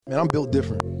Man, I'm built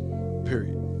different,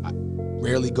 period. I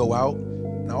rarely go out,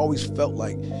 and I always felt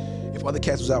like if other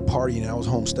cats was out partying and I was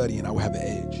home studying, I would have an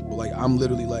edge. But like, I'm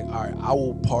literally like, all right, I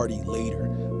will party later.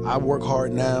 I work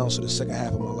hard now, so the second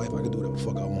half of my life, I can do whatever the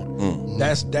fuck I want.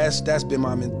 That's been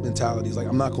my mentality. It's like,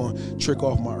 I'm not going to trick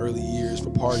off my early years for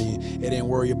partying and then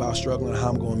worry about struggling,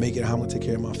 how I'm going to make it, how I'm going to take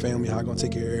care of my family, how I'm going to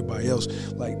take care of everybody else.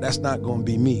 Like, that's not going to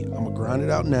be me. I'm going to grind it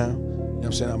out now. You know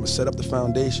what I'm saying? I'm going to set up the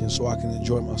foundation so I can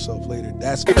enjoy myself later.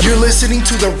 You're listening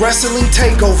to the Wrestling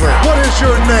Takeover. What is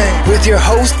your name? With your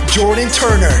host, Jordan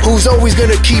Turner, who's always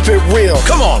going to keep it real.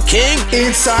 Come on, King.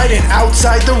 Inside and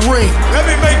outside the ring. Let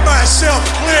me make myself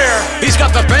clear. He's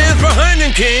got the fans behind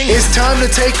him, King. It's time to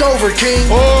take over, King.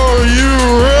 Are you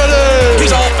ready? He's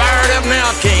all fired up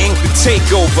now, King. The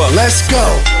Takeover. Let's go.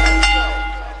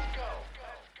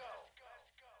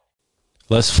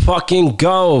 Let's fucking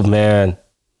go, man.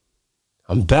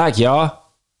 I'm back, y'all.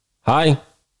 Hi.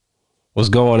 What's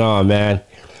going on, man?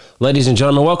 Ladies and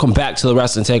gentlemen, welcome back to the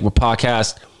Wrestling Takeover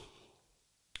podcast.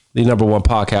 The number one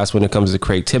podcast when it comes to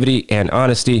creativity and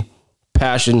honesty,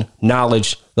 passion,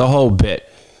 knowledge, the whole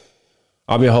bit.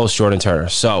 I'm your host, Jordan Turner.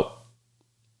 So,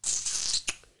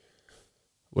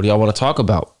 what do y'all want to talk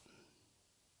about?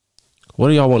 What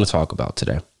do y'all want to talk about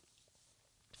today?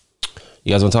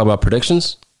 You guys want to talk about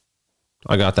predictions?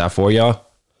 I got that for y'all.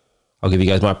 I'll give you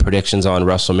guys my predictions on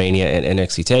WrestleMania and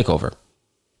NXT Takeover.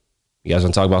 You guys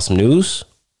want to talk about some news?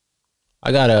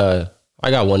 I got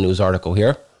one news article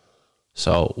here,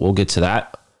 so we'll get to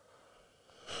that.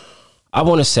 I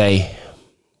want to say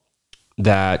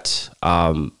that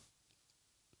I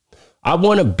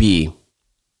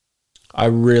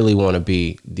really want to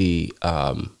be the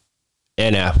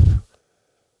NF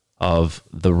of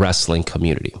the wrestling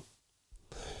community.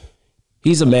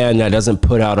 He's a man that doesn't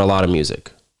put out a lot of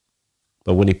music,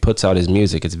 but when he puts out his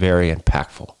music, it's very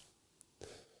impactful.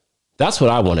 That's what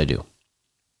I want to do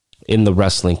in the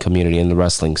wrestling community, in the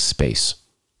wrestling space.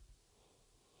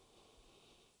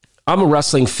 I'm a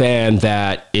wrestling fan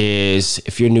that is,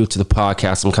 if you're new to the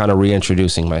podcast, I'm kind of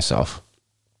reintroducing myself.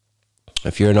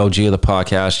 If you're an OG of the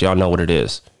podcast, y'all know what it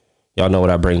is. Y'all know what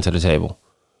I bring to the table.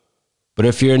 But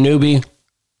if you're a newbie,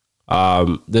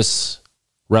 this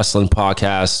wrestling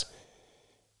podcast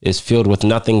is filled with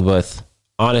nothing but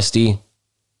honesty,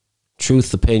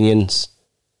 truth, opinions.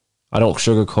 I don't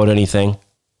sugarcoat anything.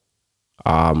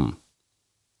 I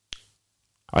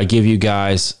give you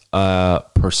guys a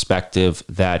perspective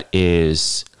that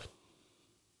is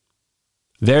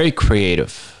very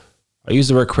creative. I use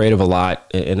the word creative a lot,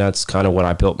 and that's kind of what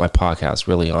I built my podcast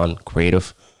really on,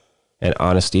 creative and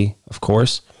honesty, of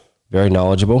course. Very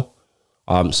knowledgeable.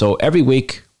 So every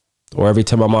week or every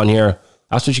time I'm on here,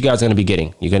 that's what you guys are going to be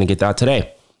getting. You're going to get that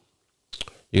today.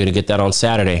 You're going to get that on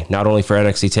Saturday, not only for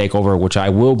NXT TakeOver, which I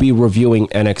will be reviewing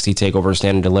NXT TakeOver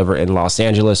Stand and Deliver in Los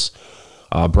Angeles.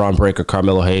 Braun Breaker,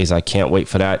 Carmelo Hayes, I can't wait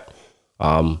for that,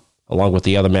 along with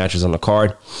the other matches on the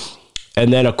card.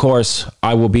 And then, of course,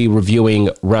 I will be reviewing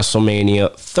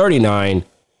WrestleMania 39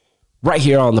 right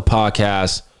here on the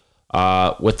podcast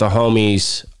with the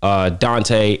homies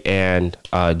Dante and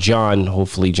John.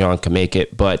 Hopefully John can make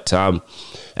it. But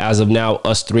as of now,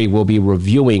 us three will be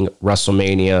reviewing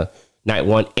WrestleMania Night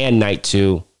 1 and Night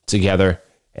 2 together,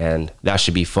 and that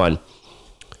should be fun.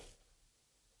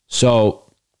 So,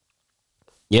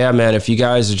 yeah, man, if you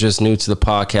guys are just new to the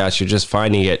podcast, you're just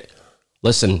finding it,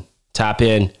 listen, tap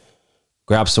in,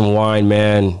 grab some wine,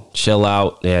 man, chill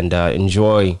out, and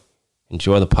enjoy the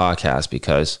podcast,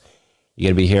 because you're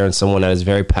going to be hearing someone that is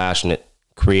very passionate,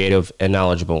 creative, and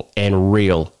knowledgeable, and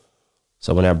real.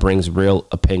 Someone that brings real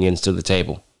opinions to the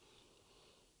table.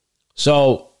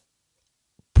 So,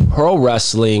 pro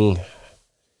wrestling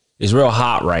is real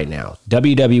hot right now.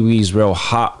 WWE is real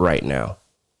hot right now.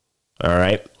 All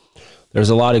right. There's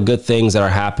a lot of good things that are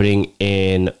happening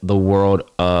in the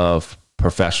world of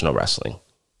professional wrestling,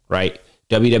 right?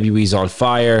 WWE's on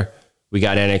fire. We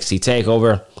got NXT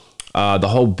TakeOver. The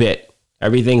whole bit.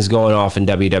 Everything's going off in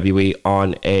WWE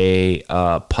on a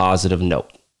positive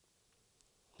note.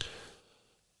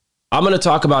 I'm going to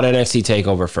talk about NXT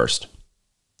TakeOver first.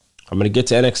 I'm going to get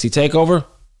to NXT TakeOver.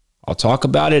 I'll talk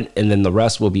about it, and then the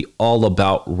rest will be all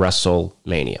about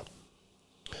WrestleMania.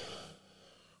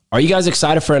 Are you guys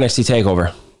excited for NXT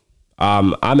TakeOver?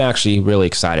 I'm actually really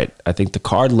excited. I think the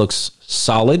card looks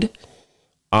solid.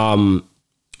 I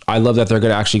love that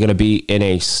they're actually going to be in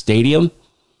a stadium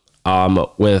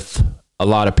with a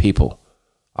lot of people.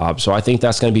 So I think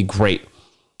that's going to be great.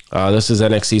 This is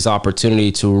NXT's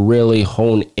opportunity to really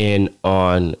hone in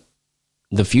on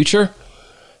the future.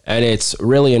 And it's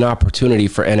really an opportunity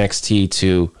for NXT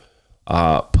to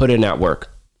put in that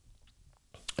work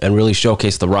and really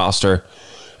showcase the roster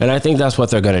And I think that's what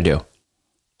they're going to do.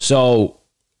 So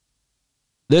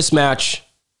this match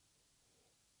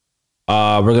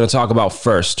we're going to talk about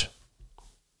first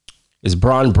is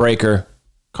Braun Breaker,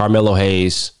 Carmelo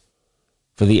Hayes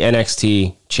for the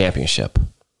NXT Championship.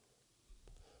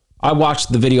 I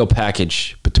watched the video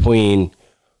package between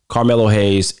Carmelo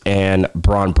Hayes and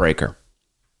Braun Breaker.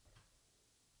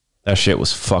 That shit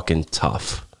was fucking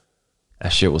tough.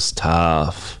 That shit was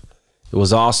tough. It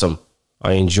was awesome.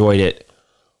 I enjoyed it.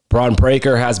 Braun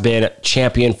Breaker has been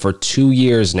champion for 2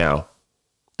 years now.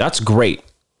 That's great.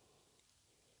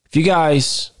 If you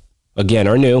guys, again,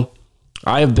 are new,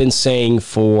 I have been saying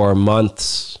for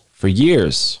months, for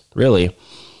years, really,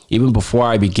 even before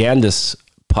I began this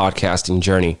podcasting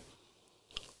journey,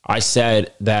 I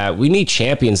said that we need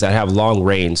champions that have long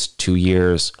reigns, 2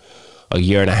 years, a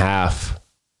year and a half,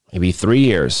 maybe 3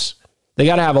 years. They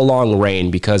got to have a long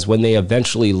reign because when they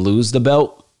eventually lose the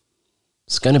belt,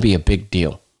 it's going to be a big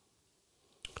deal.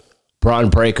 Braun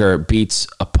Breaker beats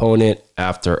opponent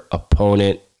after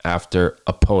opponent after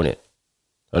opponent.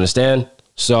 Understand?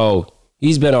 So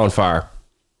he's been on fire.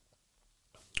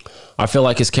 I feel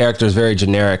like his character is very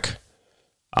generic.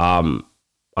 I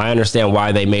understand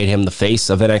why they made him the face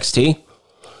of NXT.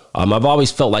 I've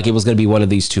always felt like it was going to be one of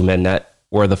these two men that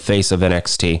were the face of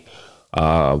NXT.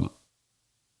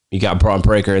 You got Braun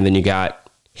Breaker and then you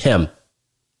got him.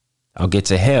 I'll get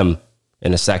to him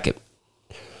in a second.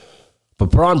 But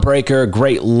Braun Breaker,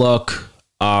 great look.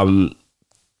 Good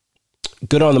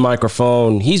on the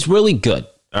microphone. He's really good.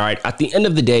 All right. At the end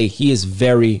of the day, he is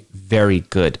very, very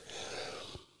good.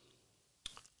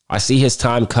 I see his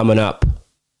time coming up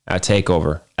at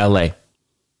Takeover, LA.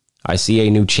 I see a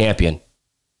new champion.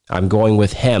 I'm going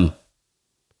with him.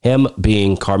 Him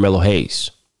being Carmelo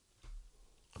Hayes.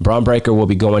 Braun Breaker will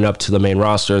be going up to the main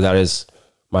roster. That is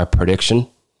my prediction.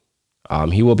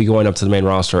 He will be going up to the main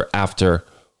roster after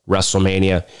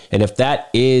WrestleMania. And if that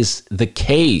is the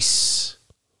case,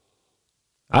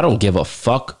 I don't give a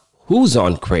fuck who's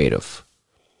on creative.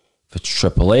 If it's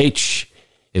Triple H,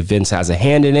 if Vince has a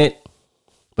hand in it,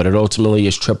 but it ultimately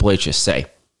is Triple H's say.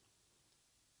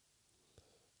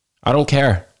 I don't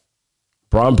care.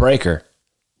 Braun Breaker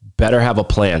better have a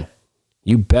plan.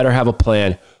 You better have a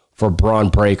plan for Braun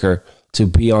Breaker to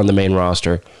be on the main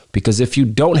roster. Because if you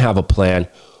don't have a plan,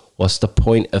 what's the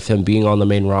point of him being on the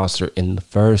main roster in the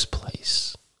first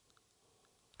place?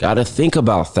 Got to think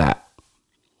about that.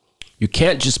 You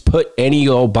can't just put any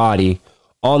old body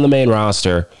on the main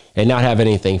roster and not have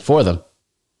anything for them.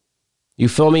 You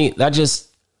feel me? That just...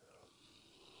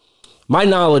 my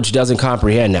knowledge doesn't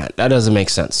comprehend that. That doesn't make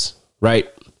sense, right?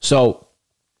 So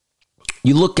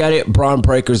you look at it, Braun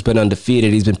Breaker's been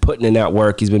undefeated. He's been putting in that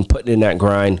work. He's been putting in that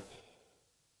grind.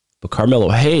 But Carmelo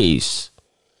Hayes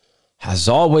has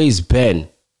always been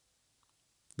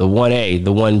the 1A,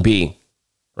 the 1B,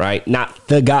 right? Not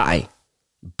the guy,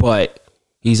 but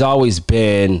he's always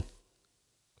been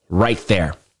right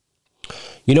there.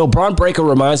 You know, Braun Breaker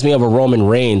reminds me of a Roman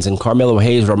Reigns, and Carmelo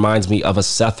Hayes reminds me of a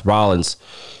Seth Rollins.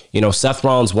 You know, Seth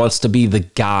Rollins wants to be the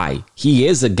guy. He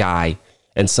is a guy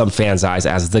in some fans' eyes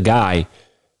as the guy.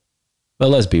 But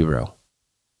let's be real.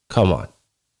 Come on.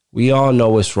 We all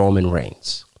know it's Roman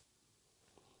Reigns.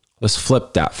 Let's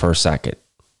flip that for a second.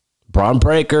 Braun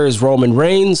Breaker is Roman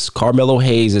Reigns. Carmelo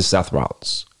Hayes is Seth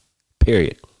Rollins.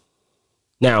 Period.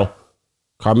 Now,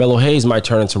 Carmelo Hayes might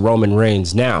turn into Roman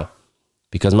Reigns now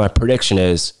because my prediction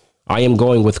is I am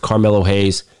going with Carmelo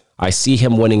Hayes. I see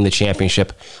him winning the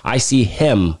championship. I see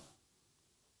him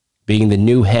being the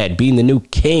new head, being the new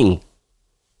king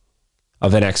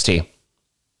of NXT.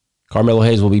 Carmelo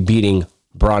Hayes will be beating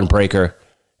Braun Breaker,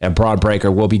 and Braun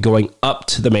Breaker will be going up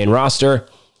to the main roster.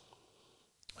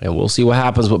 And we'll see what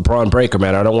happens with Braun Breaker,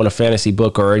 man. I don't want a fantasy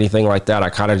book or anything like that. I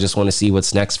kind of just want to see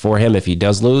what's next for him if he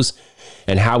does lose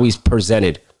and how he's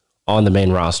presented on the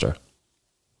main roster.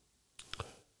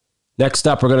 Next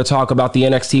up, we're going to talk about the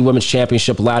NXT Women's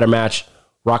Championship ladder match.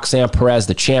 Roxanne Perez,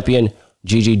 the champion.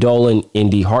 Gigi Dolan,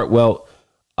 Indy Hartwell,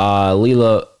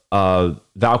 Leela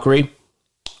Valkyrie,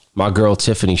 my girl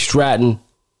Tiffany Stratton,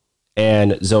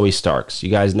 and Zoe Starks. You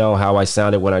guys know how I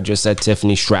sounded when I just said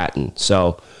Tiffany Stratton.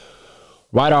 So,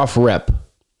 right off rip,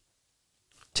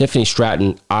 Tiffany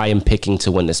Stratton, I am picking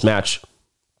to win this match.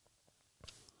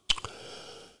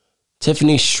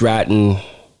 Tiffany Stratton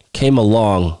came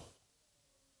along,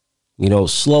 you know,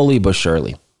 slowly but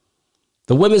surely.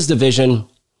 The women's division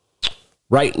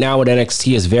right now at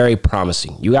NXT is very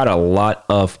promising. You got a lot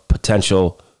of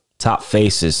potential top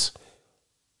faces,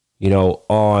 you know,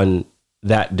 on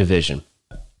that division.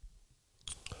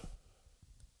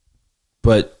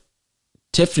 But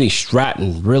Tiffany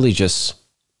Stratton really just,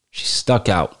 she stuck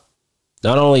out.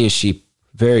 Not only is she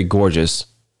very gorgeous,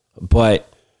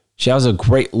 but she has a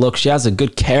great look. She has a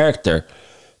good character.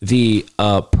 The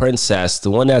princess, the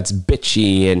one that's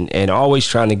bitchy and always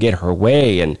trying to get her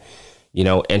way. And, you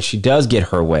know, and she does get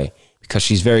her way because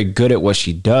she's very good at what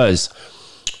she does.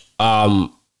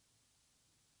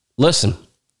 Listen,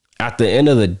 at the end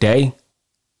of the day,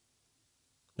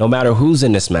 no matter who's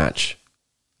in this match,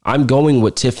 I'm going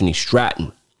with Tiffany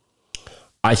Stratton.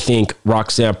 I think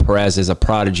Roxanne Perez is a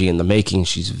prodigy in the making.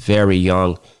 She's very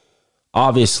young.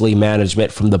 Obviously,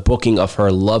 management from the booking of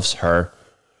her loves her.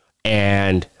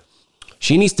 And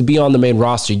she needs to be on the main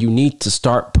roster. You need to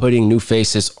start putting new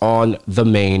faces on the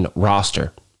main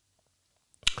roster.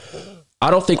 I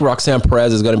don't think Roxanne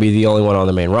Perez is going to be the only one on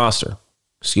the main roster.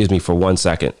 Excuse me for 1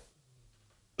 second.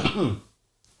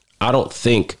 I don't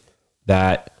think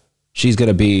that she's going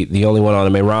to be the only one on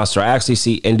the main roster. I actually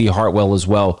see Indy Hartwell as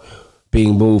well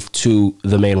being moved to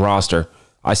the main roster.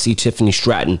 I see Tiffany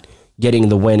Stratton getting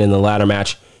the win in the ladder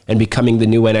match and becoming the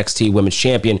new NXT Women's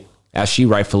Champion, as she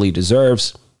rightfully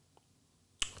deserves.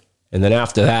 And then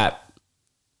after that,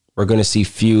 we're going to see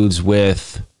feuds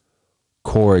with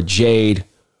Cora Jade.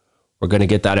 We're going to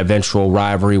get that eventual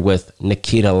rivalry with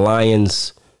Nikita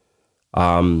Lyons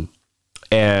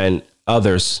and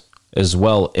others as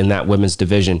well in that women's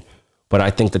division. But I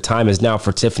think the time is now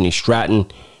for Tiffany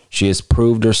Stratton. She has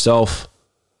proved herself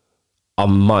a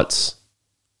month.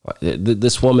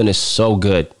 This woman is so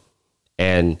good.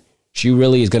 And she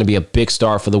really is going to be a big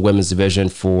star for the women's division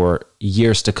for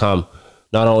years to come.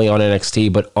 Not only on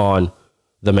NXT, but on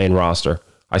the main roster.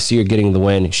 I see her getting the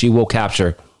win. She will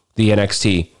capture the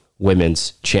NXT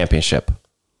Women's Championship.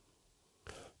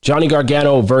 Johnny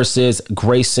Gargano versus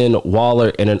Grayson Waller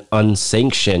in an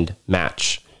unsanctioned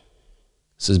match.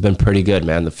 This has been pretty good,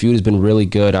 man. The feud has been really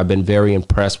good. I've been very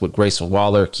impressed with Grayson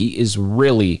Waller. He is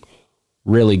really,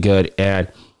 really good.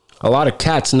 And a lot of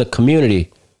cats in the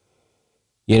community,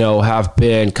 you know, have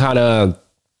been kind of,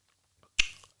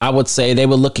 I would say they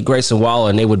would look at Grayson Waller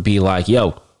and they would be like,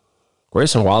 yo,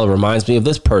 Grayson Waller reminds me of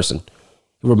this person.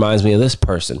 He reminds me of this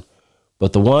person.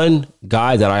 But the one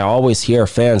guy that I always hear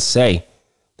fans say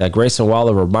that Grayson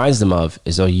Waller reminds them of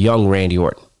is a young Randy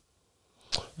Orton.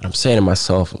 And I'm saying to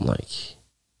myself, I'm like,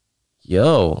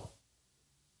 yo,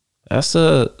 that's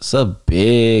a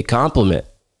big compliment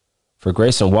for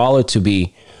Grayson Waller to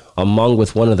be among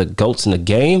with one of the GOATs in the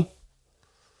game.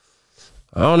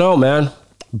 I don't know, man.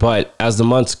 But as the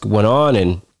months went on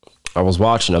and I was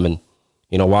watching him and,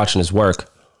 you know, watching his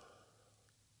work,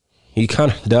 he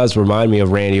kind of does remind me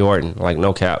of Randy Orton, like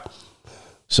no cap.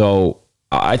 So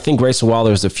I think Grayson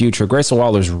Waller is the future. Grayson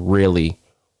Waller is really,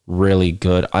 really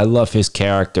good. I love his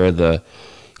character.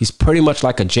 He's pretty much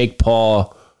like a Jake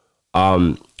Paul,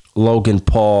 Logan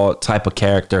Paul type of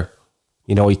character.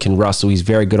 You know, he can wrestle. He's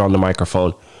very good on the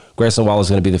microphone. Grayson Waller is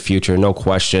going to be the future, no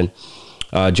question.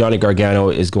 Johnny Gargano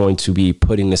is going to be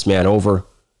putting this man over,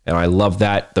 and I love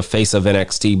that. The face of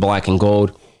NXT, Black and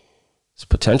Gold, is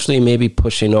potentially maybe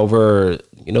pushing over,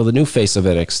 you know, the new face of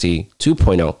NXT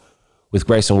 2.0 with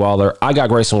Grayson Waller. I got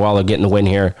Grayson Waller getting the win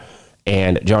here,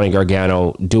 and Johnny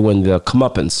Gargano doing the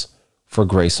comeuppance for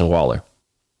Grayson Waller.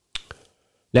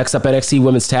 Next up, NXT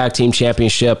Women's Tag Team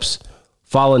Championships.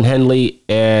 Fallon Henley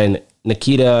and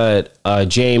Nikita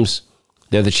James,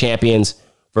 they're the champions,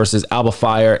 versus Alba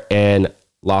Fire and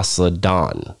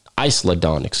Isla-Dawn,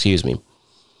 excuse me.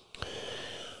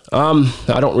 I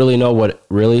don't really know what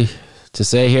really to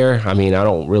say here. I mean, I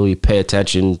don't really pay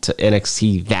attention to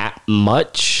NXT that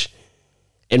much.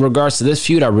 In regards to this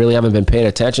feud, I really haven't been paying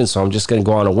attention, so I'm just going to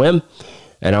go on a whim.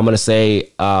 And I'm going to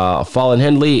say Fallon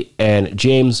Henley and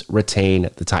James retain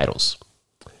the titles.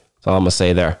 That's all I'm going to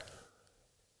say there.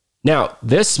 Now,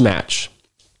 this match,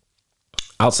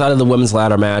 outside of the women's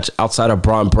ladder match, outside of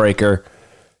Braun Breaker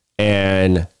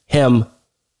and him,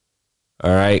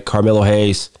 all right, Carmelo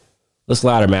Hayes, this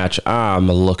ladder match,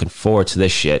 I'm looking forward to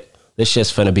this shit. This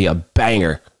shit's finna be a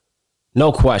banger.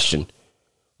 No question.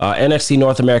 NXT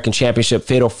North American Championship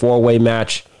Fatal 4-Way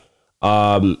match.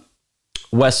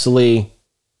 Wesley,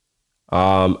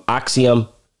 Axiom,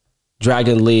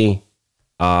 Dragon Lee,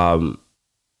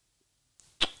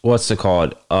 what's it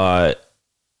called? JD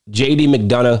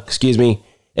McDonough, excuse me,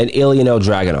 and Ilya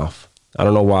Dragunov. I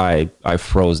don't know why I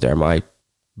froze there. My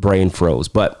brain froze,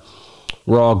 but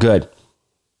we're all good.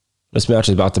 This match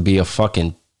is about to be a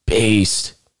fucking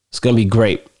beast. It's going to be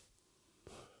great.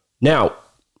 Now,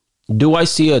 do I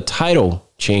see a title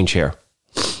change here?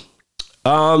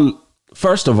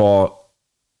 First of all,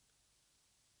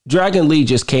 Dragon Lee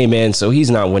just came in, so he's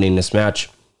not winning this match.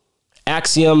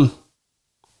 Axiom,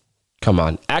 come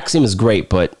on. Axiom is great,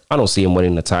 but I don't see him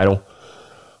winning the title.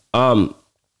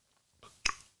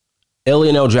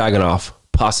 Ilya Dragunov,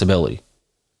 possibility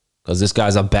because this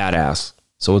guy's a badass.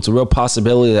 So it's a real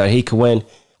possibility that he could win.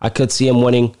 I could see him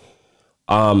winning.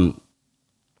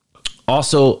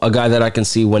 Also, a guy that I can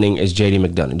see winning is JD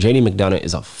McDonough. JD McDonough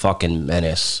is a fucking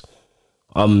menace.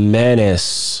 A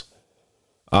menace.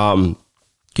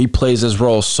 He plays his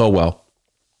role so well.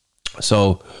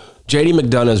 So JD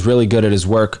McDonough is really good at his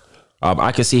work.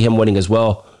 I can see him winning as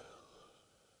well.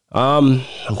 I'm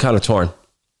kind of torn.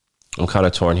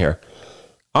 Here.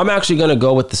 I'm actually going to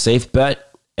go with the safe bet,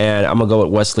 and I'm going to go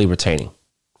with Wesley retaining.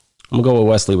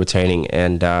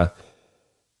 And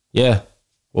yeah,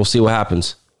 we'll see what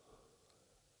happens.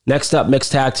 Next up,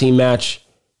 mixed tag team match.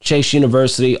 Chase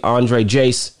University, Andre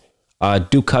Jace,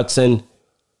 Duke Hudson,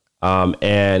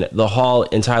 and The Hall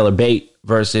and Tyler Bate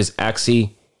versus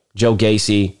Axie, Joe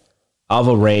Gacy,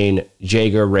 Alva Rain,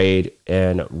 Jager Raid,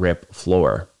 and Rip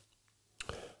Floor.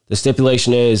 The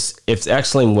stipulation is if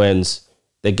X-Lane wins,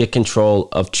 they get control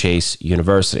of Chase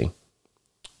University.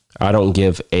 I don't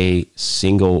give a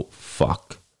single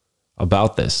fuck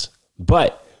about this,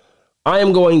 but I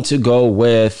am going to go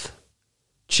with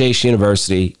Chase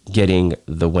University getting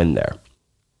the win there.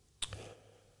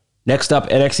 Next up,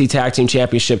 NXT Tag Team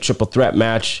Championship Triple Threat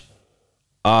match.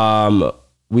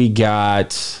 We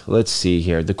got, let's see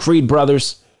here, the Creed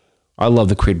Brothers. I love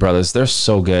the Creed Brothers. They're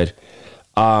so good.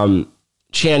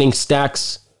 Channing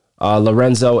Stacks,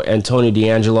 Lorenzo, and Tony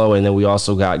D'Angelo, and then we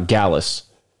also got Gallus.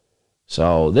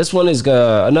 So this one is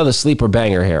another sleeper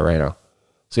banger here right now.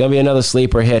 It's going to be another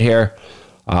sleeper hit here.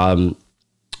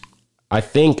 I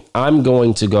think I'm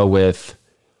going to go with,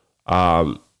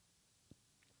 let's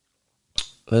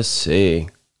see.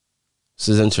 This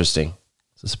is interesting.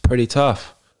 This is pretty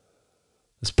tough.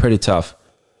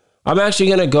 I'm actually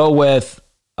going to go with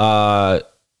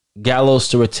Gallows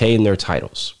to retain their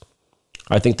titles.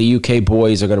 I think the UK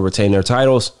boys are going to retain their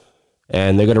titles,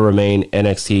 and they're going to remain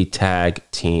NXT Tag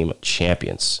Team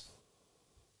Champions.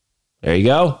 There you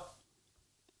go.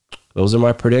 Those are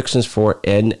my predictions for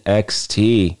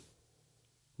NXT.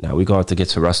 Now we're going to have to get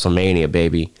to WrestleMania,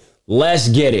 baby. Let's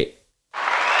get it.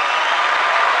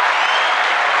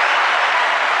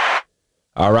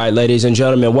 All right, ladies and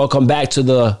gentlemen, welcome back to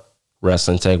the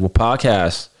Wrestling Takeover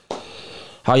podcast.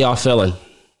 How y'all feeling?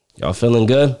 Y'all feeling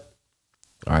good?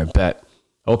 All right, bet.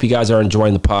 Hope you guys are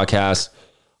enjoying the podcast.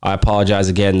 I apologize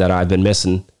again that I've been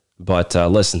missing, but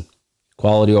listen,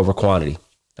 quality over quantity.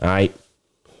 All right.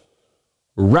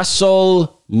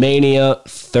 WrestleMania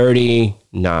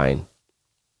 39.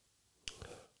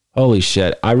 Holy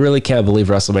shit. I really can't believe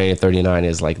WrestleMania 39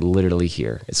 is like literally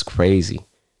here. It's crazy.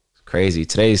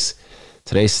 Today's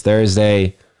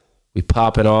Thursday. We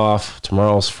popping off.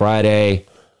 Tomorrow's Friday.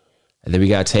 And then we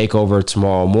got Takeover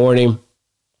tomorrow morning.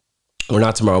 Or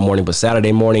not tomorrow morning, but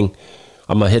Saturday morning.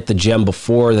 I'm going to hit the gym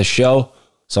before the show.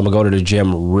 So I'm going to go to the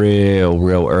gym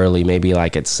real early, maybe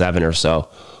like at 7 or so.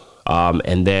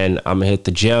 And then I'm going to hit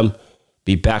the gym,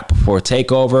 be back before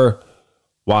Takeover,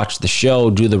 watch the show,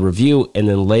 do the review, and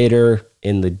then later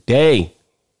in the day,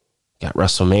 got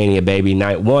WrestleMania, baby,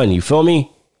 night 1. You feel me?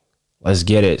 Let's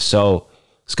get it. So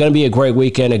it's going to be a great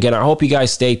weekend. Again, I hope you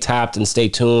guys stay tapped and stay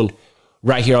tuned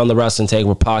right here on the Wrestling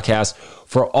Takeover podcast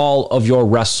for all of your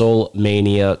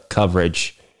WrestleMania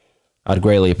coverage. I'd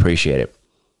greatly appreciate it.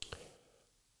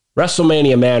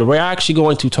 WrestleMania, man, we're actually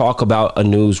going to talk about a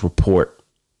news report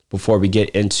before we get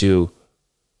into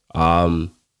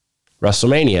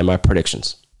WrestleMania and my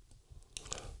predictions.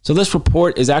 So this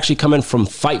report is actually coming from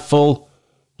Fightful.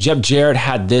 Jeff Jarrett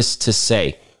had this to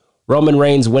say. Roman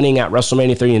Reigns winning at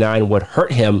WrestleMania 39 would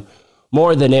hurt him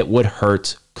more than it would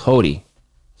hurt Cody.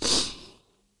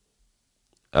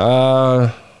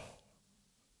 I'm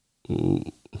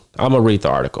going to read the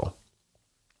article.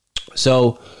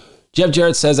 So Jeff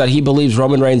Jarrett says that he believes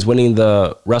Roman Reigns winning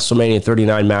the WrestleMania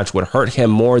 39 match would hurt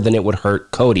him more than it would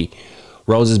hurt Cody.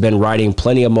 Rose has been riding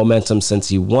plenty of momentum since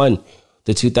he won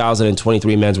the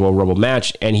 2023 Men's World Rumble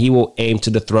match, and he will aim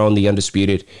to dethrone the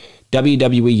undisputed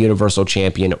WWE Universal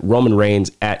Champion Roman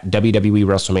Reigns at WWE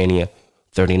WrestleMania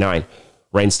 39.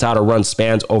 Reigns' title run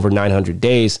spans over 900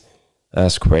 days.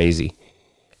 That's crazy.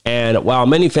 And while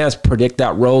many fans predict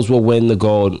that Rose will win the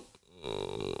gold,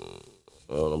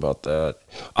 I don't know about that.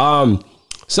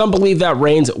 Some believe that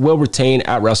Reigns will retain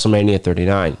at WrestleMania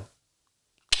 39.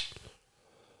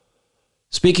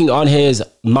 Speaking on his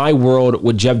My World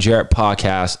with Jeff Jarrett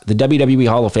podcast, the WWE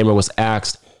Hall of Famer was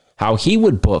asked how he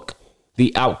would book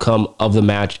the outcome of the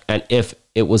match and if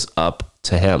it was up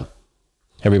to him.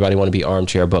 Everybody want to be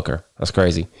armchair booker. That's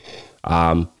crazy.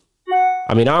 I'm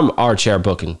armchair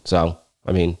booking, so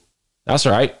that's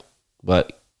all right.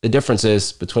 But the difference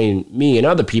is between me and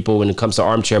other people when it comes to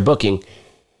armchair booking,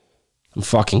 I'm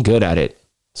fucking good at it.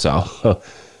 So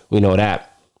we know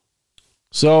that.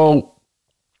 So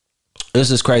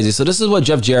this is crazy. So this is what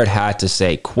Jeff Jarrett had to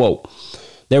say. Quote,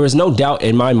 "There is no doubt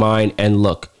in my mind, and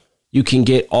look, you can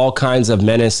get all kinds of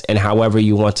menace and however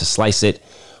you want to slice it,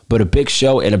 but a big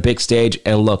show and a big stage,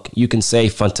 and look, you can say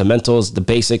fundamentals, the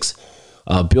basics,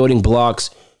 building blocks,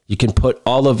 you can put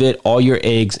all of it, all your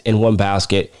eggs in one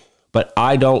basket, but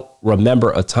I don't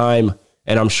remember a time,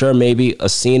 and I'm sure maybe a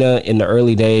Cena in the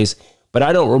early days, but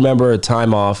I don't remember a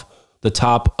time off the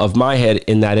top of my head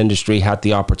in that industry had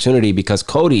the opportunity because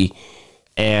Cody,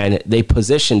 and they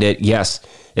positioned it, yes,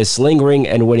 is lingering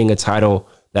and winning a title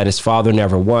that his father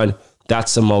never won.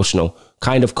 That's emotional.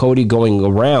 Kind of Cody going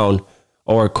around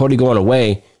or Cody going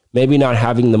away, maybe not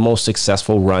having the most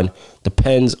successful run.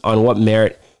 Depends on what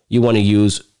merit you want to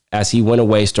use, as he went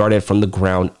away, started from the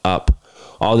ground up.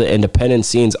 All the independent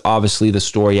scenes, obviously the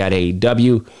story at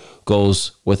AEW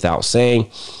goes without saying.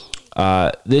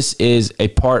 This is a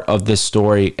part of this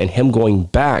story, and him going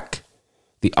back,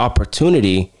 the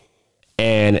opportunity,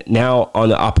 and now on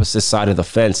the opposite side of the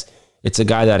fence, it's a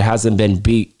guy that hasn't been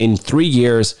beat in 3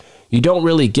 years. You don't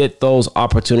really get those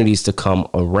opportunities to come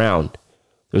around.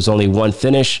 There's only one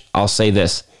finish. I'll say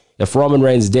this. If Roman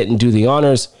Reigns didn't do the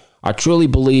honors, I truly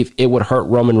believe it would hurt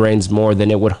Roman Reigns more than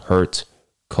it would hurt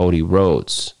Cody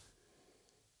Rhodes.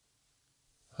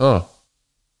 Huh.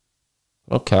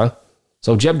 Okay.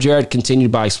 So Jeff Jarrett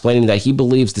continued by explaining that he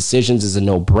believes decisions is a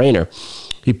no-brainer.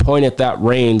 He pointed that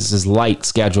Reigns' light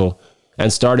schedule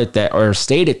and stated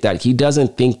that he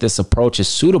doesn't think this approach is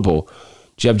suitable.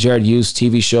 Jeff Jarrett used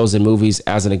TV shows and movies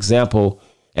as an example,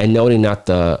 and noting that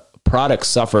the product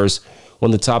suffers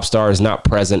when the top star is not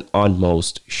present on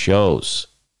most shows.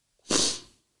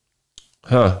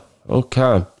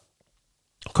 Okay.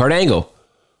 Kurt Angle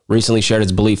recently shared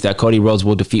his belief that Cody Rhodes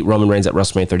will defeat Roman Reigns at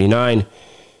WrestleMania 39.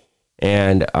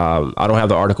 And I don't have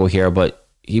the article here, but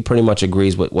he pretty much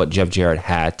agrees with what Jeff Jarrett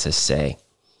had to say.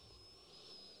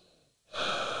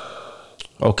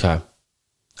 Okay.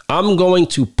 I'm going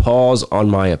to pause on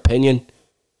my opinion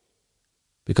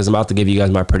because I'm about to give you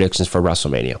guys my predictions for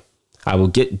WrestleMania. I will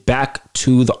get back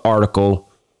to the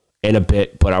article in a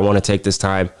bit, but I want to take this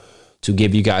time to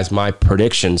give you guys my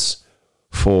predictions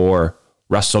for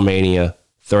WrestleMania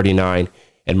 39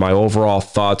 and my overall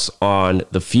thoughts on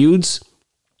the feuds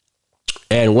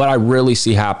and what I really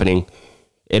see happening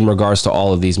in regards to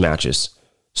all of these matches.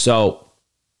 So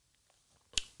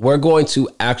we're going to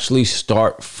actually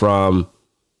start from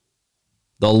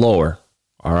the lower.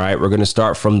 All right. We're going to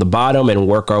start from the bottom and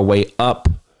work our way up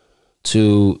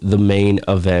to the main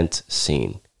event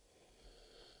scene.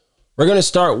 We're going to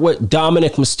start with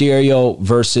Dominic Mysterio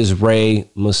versus Rey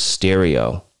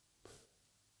Mysterio.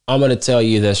 I'm going to tell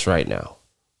you this right now.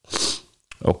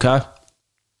 Okay.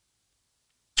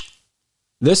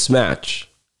 This match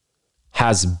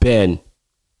has been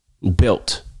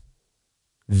built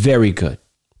very good.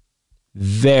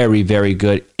 Very, very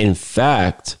good. In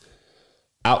fact,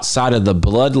 outside of the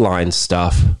bloodline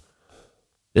stuff,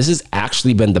 this has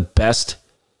actually been the best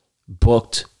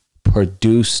booked,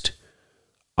 produced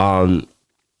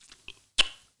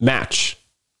match,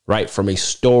 right? From a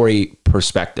story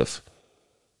perspective,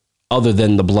 other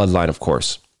than the bloodline, of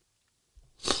course.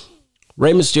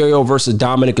 Rey Mysterio versus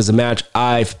Dominic is a match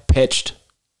I've pitched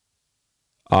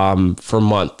for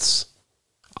months.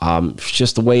 It's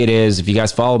just the way it is. If you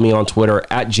guys follow me on Twitter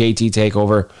at JT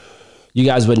Takeover, you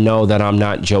guys would know that I'm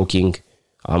not joking.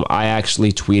 I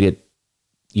actually tweeted,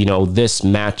 this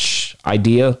match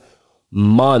idea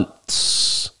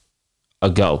months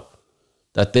ago,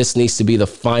 that this needs to be the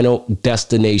final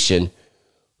destination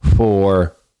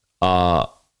for the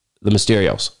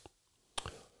Mysterios.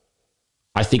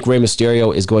 I think Rey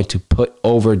Mysterio is going to put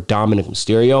over Dominic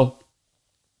Mysterio.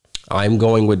 I'm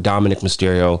going with Dominic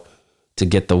Mysterio to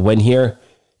get the win here,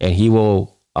 and he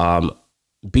will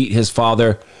beat his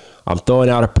father. I'm throwing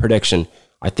out a prediction.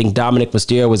 I think Dominic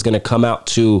Mysterio is going to come out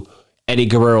to Eddie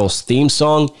Guerrero's theme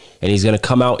song, and he's going to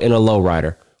come out in a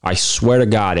lowrider. I swear to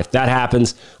God, if that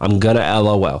happens, I'm going to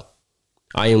LOL.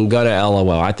 I am going to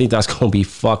LOL. I think that's going to be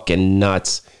fucking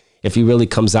nuts if he really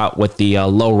comes out with the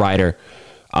lowrider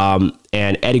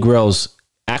and Eddie Guerrero's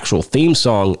actual theme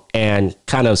song and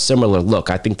kind of similar look.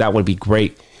 I think that would be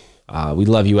great. We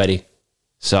love you, Eddie.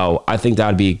 So I think that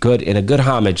would be good and a good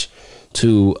homage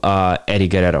to Eddie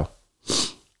Guerrero.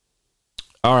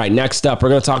 All right, next up, we're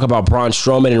going to talk about Braun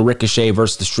Strowman and Ricochet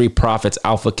versus the Street Profits,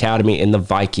 Alpha Academy, and the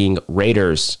Viking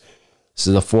Raiders. This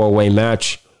is a four-way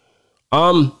match.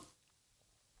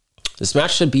 This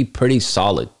match should be pretty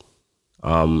solid.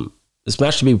 This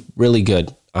match should be really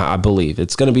good, I believe.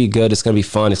 It's going to be good. It's going to be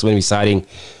fun. It's going to be exciting.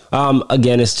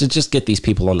 Again, it's to just get these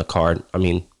people on the card. I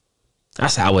mean,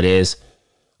 That's how it is.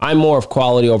 I'm more of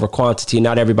quality over quantity.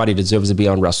 Not everybody deserves to be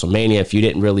on WrestleMania. If you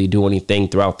didn't really do anything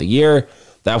throughout the year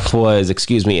that was,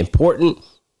 important,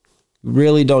 you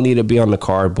really don't need to be on the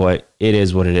card, but it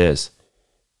is what it is.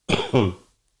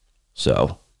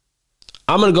 So,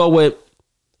 I'm going to go with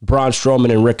Braun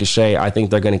Strowman and Ricochet. I think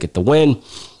they're going to get the win.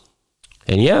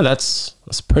 And yeah, that's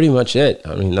pretty much it.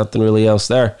 I mean, nothing really else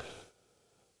there.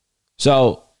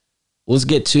 So, let's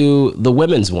get to the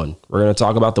women's one. We're going to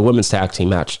talk about the women's tag team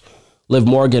match. Liv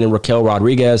Morgan and Raquel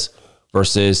Rodriguez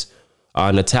versus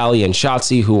Natalya and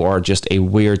Shotzi, who are just a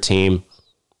weird team.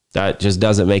 That just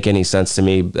doesn't make any sense to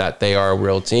me that they are a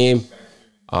real team.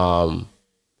 I'm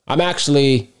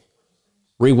actually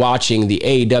rewatching the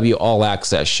AEW All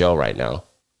Access show right now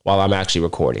while I'm actually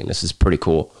recording. This is pretty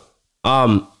cool.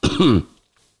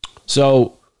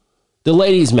 So the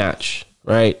ladies match,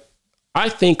 right? I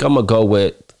think I'm going to go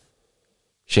with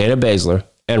Shayna Baszler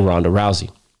and Ronda Rousey.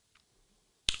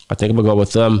 I think I'm going to go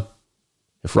with them.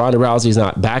 If Ronda Rousey's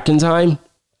not back in time,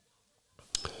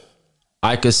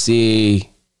 I could see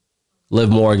Liv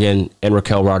Morgan and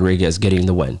Raquel Rodriguez getting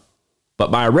the win. But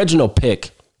my original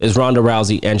pick is Ronda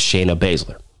Rousey and Shayna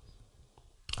Baszler.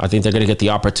 I think they're going to get the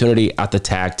opportunity at the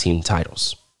tag team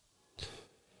titles.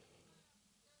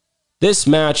 This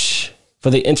match for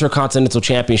the Intercontinental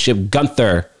Championship,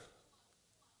 Gunther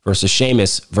versus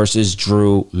Sheamus versus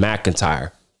Drew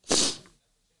McIntyre.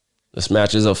 This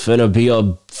match is finna be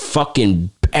a fucking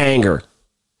banger.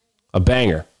 A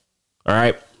banger. All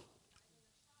right.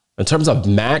 In terms of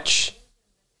match,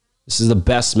 this is the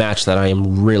best match that I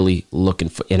am really looking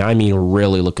for. And I mean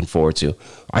really looking forward to.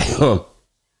 I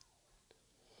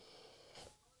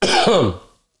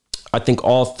think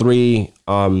all three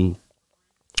men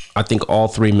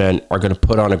are going to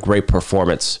put on a great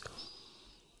performance.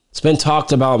 It's been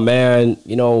talked about, man,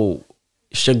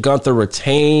 should Gunther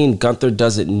retain? Gunther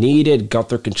doesn't need it.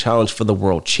 Gunther can challenge for the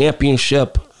world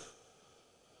championship.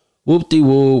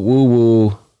 Whoop-de-woo,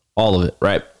 woo-woo, all of it,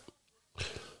 right?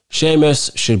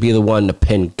 Sheamus should be the one to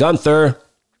pin Gunther.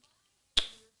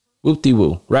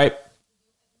 Whoop-de-woo, right?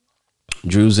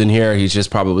 Drew's in here. He's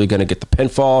just probably going to get the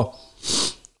pinfall.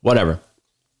 Whatever.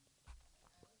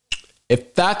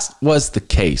 If that was the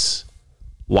case,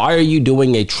 why are you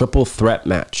doing a triple threat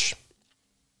match?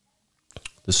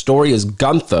 The story is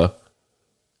Gunther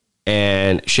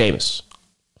and Sheamus.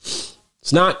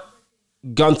 It's not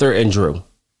Gunther and Drew.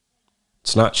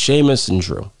 It's not Sheamus and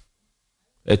Drew.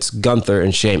 It's Gunther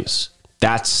and Sheamus.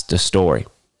 That's the story.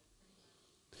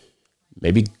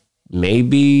 Maybe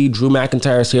Drew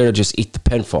McIntyre's here to just eat the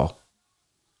pinfall.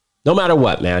 No matter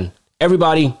what, man.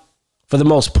 Everybody, for the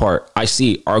most part, I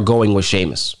see are going with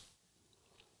Sheamus.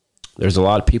 There's a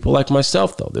lot of people like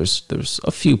myself, though. There's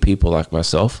a few people like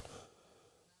myself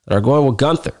that are going with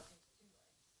Gunther.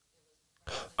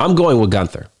 I'm going with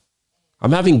Gunther.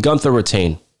 I'm having Gunther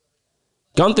retain.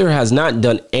 Gunther has not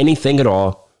done anything at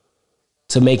all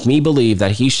to make me believe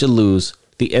that he should lose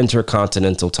the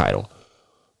Intercontinental title.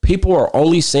 People are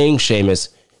only saying Sheamus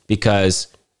because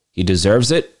he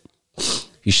deserves it.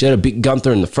 He should have beat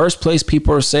Gunther in the first place,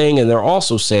 people are saying, and they're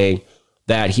also saying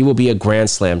that he will be a Grand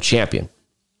Slam champion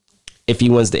if he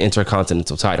wins the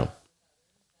Intercontinental title.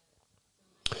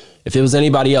 If it was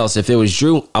anybody else, if it was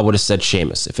Drew, I would have said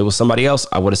Sheamus. If it was somebody else,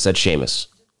 I would have said Sheamus.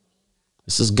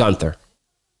 This is Gunther.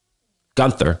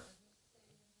 Gunther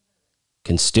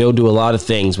can still do a lot of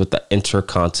things with the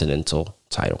Intercontinental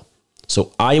title.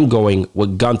 So I am going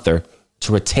with Gunther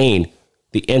to retain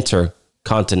the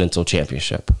Intercontinental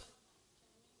Championship.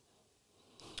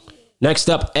 Next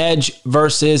up, Edge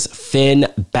versus Finn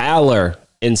Balor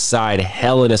inside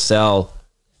Hell in a Cell.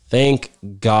 Thank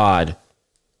God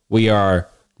we are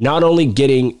not only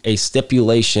getting a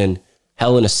stipulation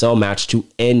Hell in a Cell match to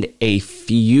end a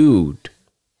feud.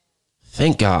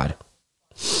 Thank God.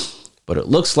 But it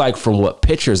looks like from what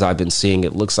pictures I've been seeing,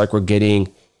 it looks like we're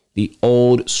getting the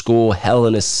old school Hell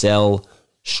in a Cell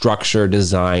structure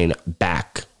design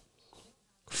back.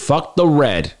 Fuck the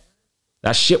red.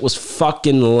 That shit was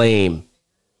fucking lame.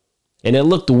 And it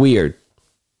looked weird.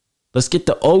 Let's get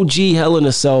the OG Hell in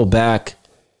a Cell back.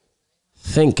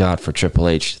 Thank God for Triple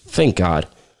H. Thank God.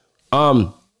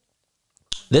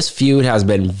 This feud has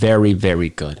been very, very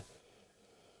good.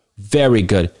 Very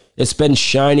good. It's been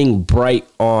shining bright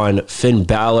on Finn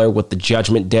Balor with the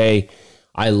Judgment Day.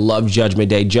 I love Judgment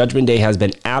Day. Judgment Day has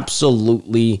been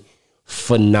absolutely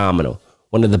phenomenal.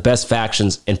 One of the best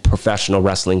factions in professional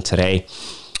wrestling today.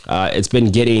 It's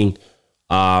been getting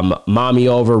Mommy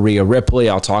over, Rhea Ripley.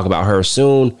 I'll talk about her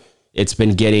soon. It's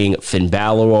been getting Finn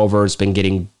Balor over. It's been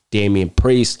getting Damian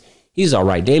Priest. He's all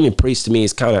right. Damian Priest to me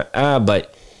is kind of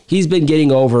but he's been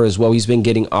getting over as well. He's been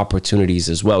getting opportunities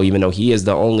as well, even though he is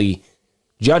the only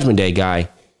Judgment Day guy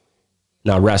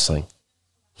not wrestling.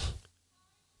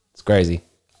 It's crazy.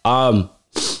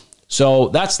 So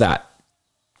that's that.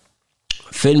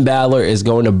 Finn Balor is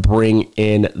going to bring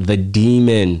in the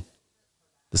Demon.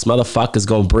 This motherfucker's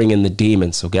going to bring in the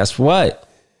Demon. So guess what?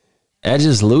 Edge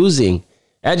is losing.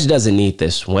 Edge doesn't need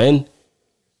this win.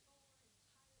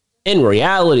 In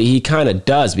reality, he kind of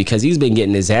does because he's been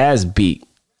getting his ass beat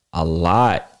a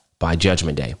lot by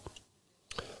Judgment Day.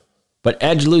 But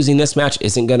Edge losing this match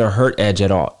isn't going to hurt Edge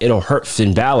at all. It'll hurt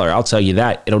Finn Balor. I'll tell you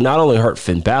that. It'll not only hurt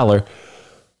Finn Balor,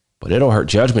 but it'll hurt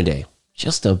Judgment Day.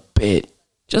 Just a bit.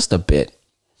 Just a bit.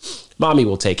 Mommy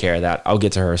will take care of that. I'll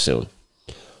get to her soon.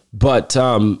 But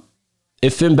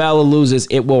if Finn Balor loses,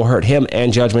 it will hurt him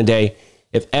and Judgment Day.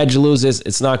 If Edge loses,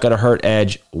 it's not going to hurt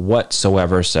Edge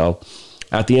whatsoever. So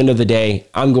at the end of the day,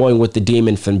 I'm going with the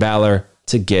Demon Finn Balor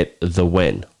to get the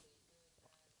win.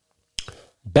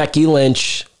 Becky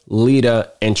Lynch,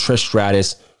 Lita, and Trish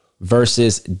Stratus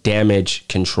versus Damage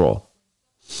Control.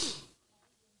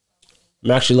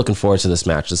 I'm actually looking forward to this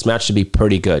match. This match should be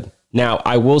pretty good. Now,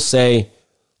 I will say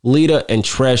Lita and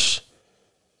Trish,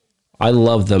 I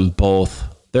love them both.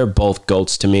 They're both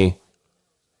GOATs to me.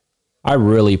 I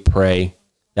really pray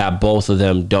that both of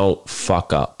them don't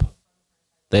fuck up.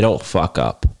 They don't fuck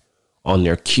up on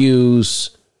their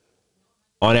cues,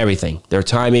 on everything. Their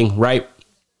timing, right?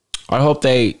 I hope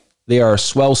they are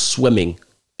swell swimming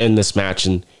in this match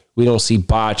and we don't see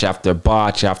botch after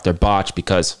botch after botch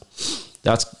because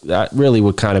that really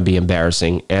would kind of be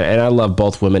embarrassing. And I love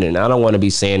both women and I don't want to be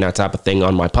saying that type of thing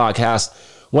on my podcast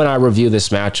when I review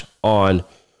this match on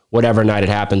whatever night it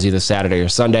happens, either Saturday or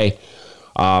Sunday.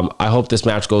 I hope this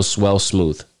match goes swell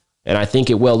smooth. And I think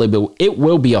it will. It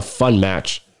will be a fun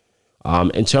match.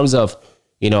 In terms of,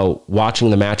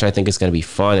 watching the match, I think it's going to be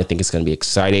fun. I think it's going to be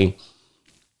exciting.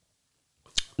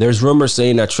 There's rumors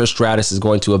saying that Trish Stratus is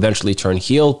going to eventually turn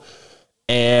heel.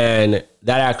 And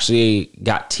that actually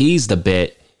got teased a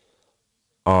bit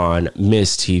on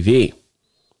Miz TV.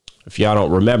 If y'all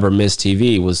don't remember, Miz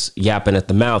TV was yapping at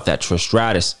the mouth at Trish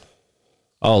Stratus.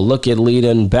 Oh, look at Lita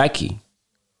and Becky.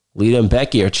 Lita and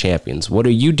Becky are champions. What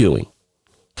are you doing?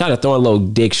 Kind of throwing little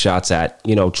dig shots at,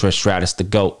 Trish Stratus, the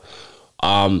GOAT.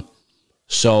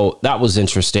 So that was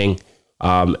interesting.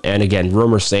 And again,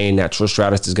 rumors saying that Trish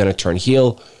Stratus is going to turn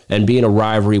heel and be in a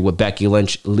rivalry with Becky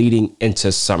Lynch leading into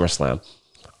SummerSlam.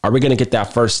 Are we going to get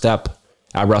that first step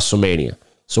at WrestleMania?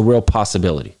 It's a real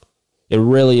possibility. It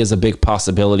really is a big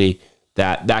possibility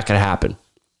that could happen.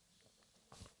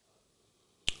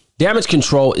 Damage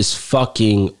Control is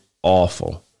fucking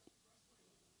awful.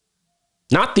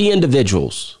 Not the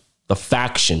individuals. The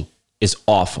faction is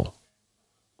awful.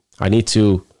 I need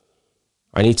to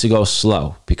go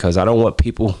slow because I don't want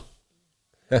people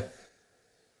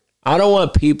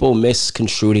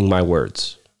misconstruing my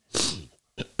words.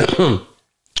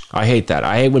 I hate that.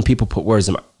 I hate when people put words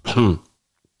in my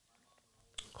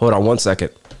Hold on one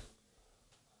second.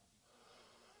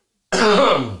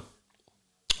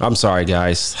 I'm sorry,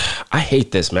 guys. I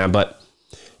hate this, man, but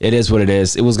it is what it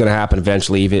is. It was going to happen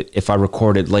eventually, even if I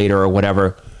recorded later or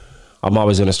whatever. I'm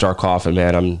always going to start coughing,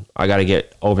 man. I got to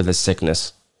get over this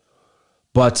sickness.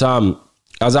 But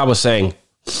as I was saying,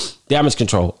 Damage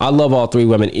Control. I love all three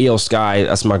women. Io Sky,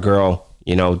 that's my girl.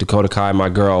 Dakota Kai, my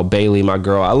girl. Bailey, my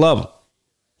girl. I love them.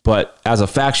 But as a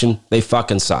faction, they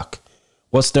fucking suck.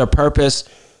 What's their purpose?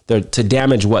 They're to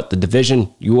damage what? The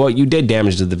division? You did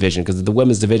damage the division because the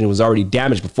women's division was already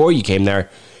damaged before you came there.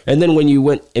 And then when you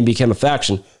went and became a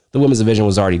faction, the women's division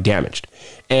was already damaged.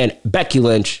 And Becky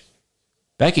Lynch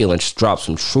dropped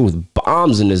some truth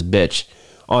bombs in this bitch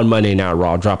on Monday Night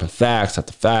Raw, dropping facts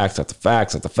after facts after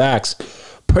facts after facts.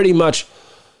 Pretty much,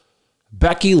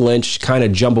 Becky Lynch kind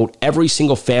of jumbled every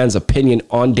single fan's opinion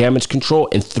on Damage Control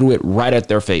and threw it right at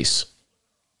their face.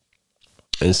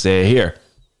 And said, here,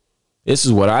 this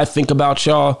is what I think about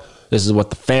y'all. This is what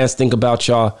the fans think about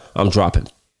y'all. I'm dropping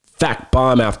fact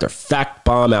bomb after fact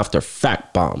bomb after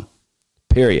fact bomb.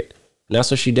 Period. And that's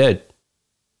what she did.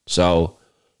 So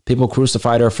people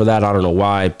crucified her for that. I don't know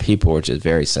why. People are just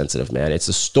very sensitive, man. It's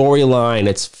a storyline.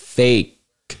 It's fake.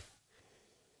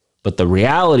 But the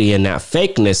reality in that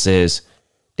fakeness is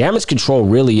Damage Control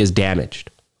really is damaged.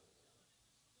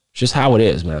 It's just how it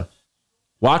is, man.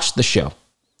 Watch the show.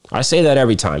 I say that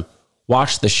every time.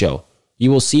 Watch the show.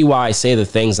 You will see why I say the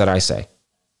things that I say.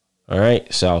 All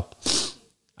right? So,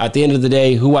 at the end of the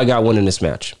day, who I got winning this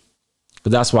match?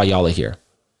 But that's why y'all are here.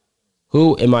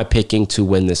 Who am I picking to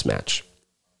win this match?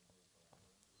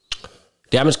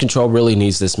 Damage Control really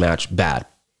needs this match bad.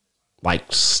 Like,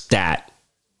 stat.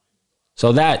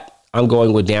 So that, I'm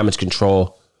going with Damage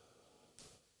Control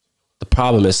The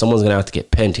problem is someone's going to have to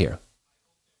get pinned here.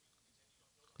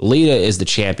 Lita is the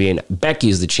champion. Becky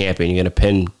is the champion. You're going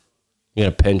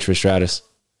to pin Trish Stratus.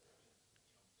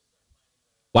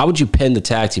 Why would you pin the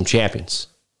tag team champions?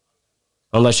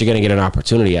 Unless you're going to get an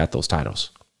opportunity at those titles.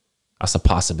 That's a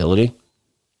possibility.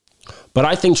 But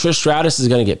I think Trish Stratus is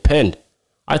going to get pinned.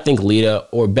 I think Lita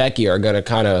or Becky are going to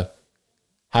kind of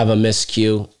have a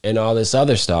miscue and all this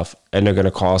other stuff, and they're going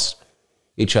to cost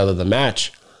each other the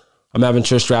match. I'm having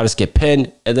Trish Stratus get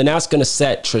pinned, and then that's going to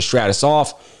set Trish Stratus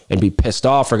off and be pissed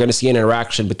off. We're going to see an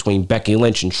interaction between Becky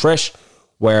Lynch and Trish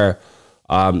where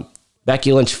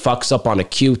Becky Lynch fucks up on a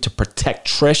cue to protect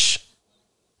Trish.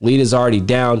 Lita's already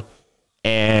down,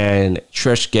 and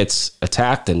Trish gets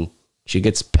attacked, and she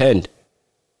gets pinned.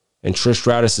 And Trish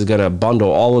Stratus is going to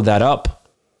bundle all of that up.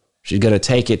 She's going to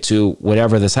take it to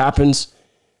whenever this happens.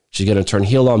 She's going to turn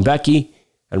heel on Becky,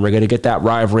 and we're going to get that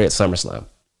rivalry at SummerSlam.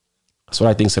 That's what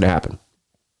I think is going to happen.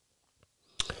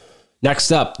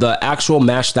 Next up, the actual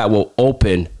match that will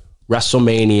open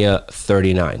WrestleMania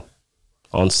 39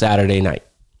 on Saturday night.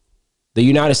 The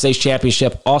United States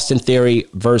Championship, Austin Theory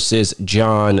versus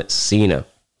John Cena.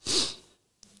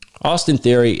 Austin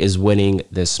Theory is winning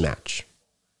this match.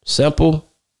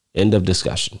 Simple, end of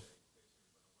discussion.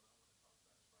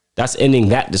 That's ending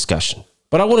that discussion.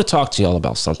 But I want to talk to y'all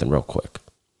about something real quick.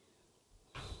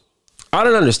 I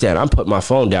don't understand. I'm putting my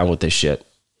phone down with this shit.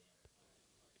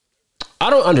 I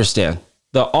don't understand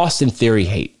the Austin Theory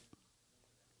hate.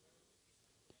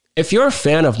 If you're a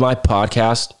fan of my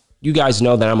podcast, you guys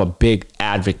know that I'm a big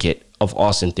advocate of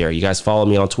Austin Theory. You guys follow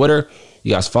me on Twitter.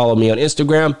 You guys follow me on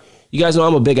Instagram. You guys know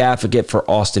I'm a big advocate for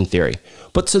Austin Theory.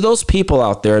 But to those people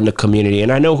out there in the community,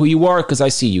 and I know who you are because I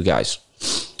see you guys.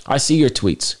 I see your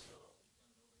tweets.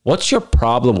 What's your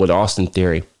problem with Austin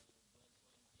Theory?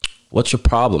 What's your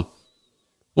problem?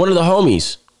 One of the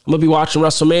homies I'm going to be watching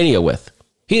WrestleMania with.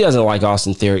 He doesn't like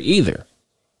Austin Theory either.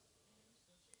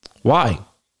 Why?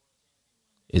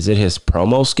 Is it his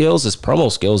promo skills? His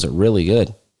promo skills are really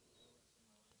good.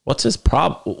 What's his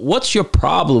problem? What's your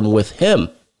problem with him?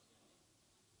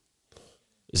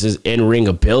 Is his in-ring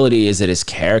ability? Is it his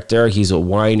character? He's a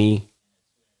whiny.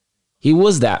 He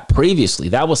was that previously.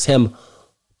 That was him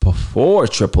before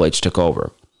Triple H took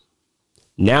over.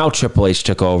 Now Triple H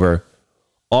took over.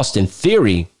 Austin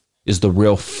Theory is the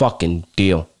real fucking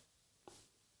deal.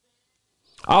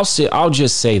 I'll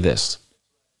just say this.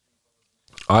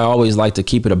 I always like to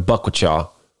keep it a buck with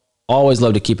y'all. Always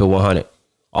love to keep it 100.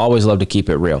 Always love to keep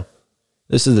it real.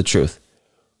 This is the truth.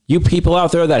 You people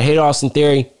out there that hate Austin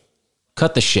Theory,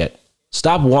 cut the shit.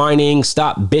 Stop whining.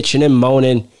 Stop bitching and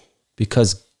moaning.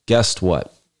 Because guess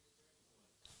what?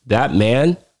 That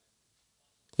man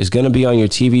is going to be on your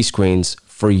TV screens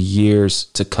for years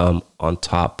to come on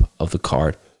top of the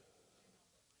card.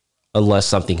 Unless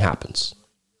something happens.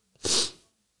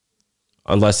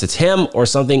 Unless it's him or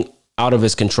something out of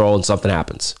his control and something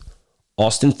happens.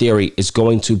 Austin Theory is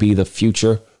going to be the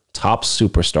future top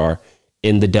superstar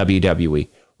in the WWE,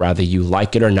 whether you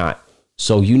like it or not.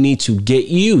 So you need to get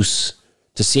used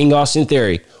to seeing Austin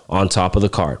Theory on top of the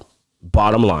card.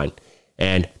 Bottom line.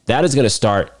 And that is going to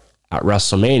start at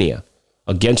WrestleMania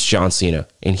against John Cena.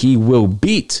 And he will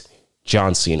beat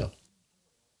John Cena.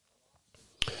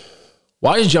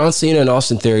 Why is John Cena and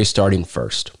Austin Theory starting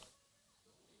first?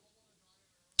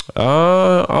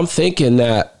 I'm thinking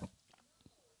that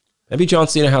maybe John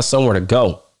Cena has somewhere to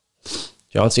go.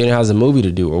 John Cena has a movie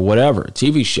to do or whatever, a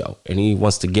TV show, and he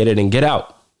wants to get it and get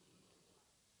out.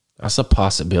 That's a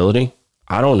possibility.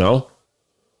 I don't know.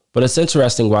 But it's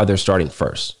interesting why they're starting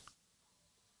first.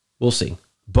 We'll see.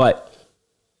 But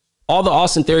all the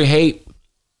Austin Theory hate,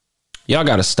 y'all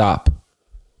got to stop.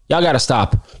 Y'all got to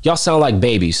stop. Y'all sound like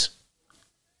babies.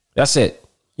 That's it.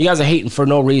 You guys are hating for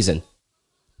no reason.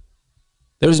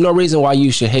 There's no reason why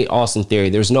you should hate Austin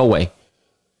Theory. There's no way.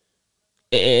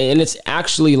 And it's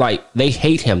actually like they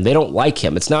hate him. They don't like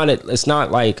him. It's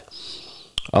not like,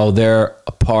 oh, they're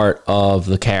a part of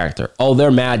the character. Oh,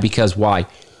 they're mad because why?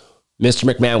 Mr.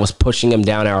 McMahon was pushing him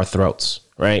down our throats,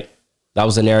 right? That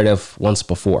was the narrative once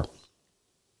before.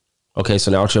 Okay,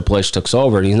 so now Triple H took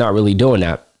over and he's not really doing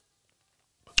that.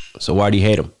 So why do you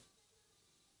hate him?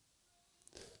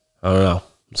 I don't know.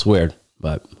 It's weird,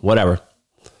 but whatever.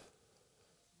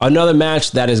 Another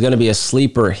match that is going to be a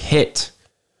sleeper hit.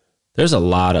 There's a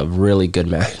lot of really good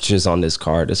matches on this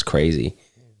card. It's crazy.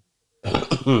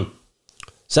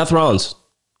 Seth Rollins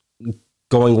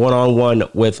going one-on-one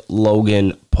with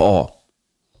Logan Paul.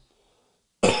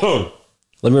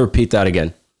 Let me repeat that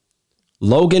again.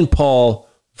 Logan Paul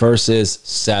versus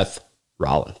Seth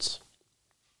Rollins.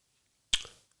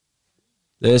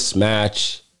 This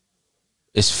match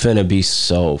is finna be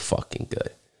so fucking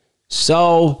good.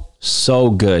 So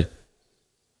good.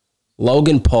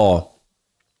 Logan Paul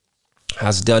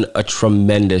has done a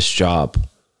tremendous job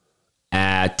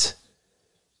at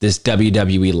this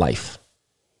WWE life.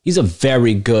 He's a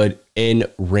very good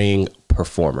in-ring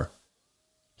performer.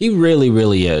 He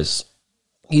really is.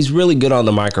 He's really good on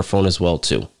the microphone as well,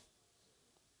 too.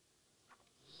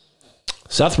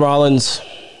 Seth Rollins.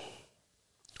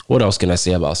 What else can I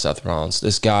say about Seth Rollins?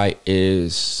 This guy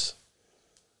is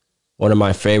one of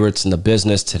my favorites in the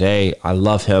business today. I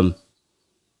love him.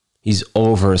 He's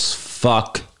over as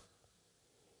fuck.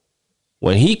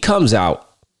 When he comes out,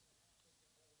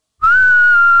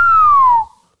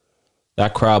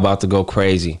 that crowd about to go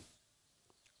crazy.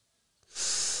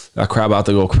 That crowd about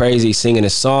to go crazy singing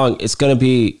his song. It's gonna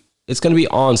be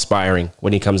awe-inspiring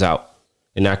when he comes out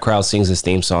and that crowd sings his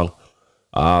theme song.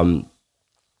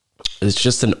 It's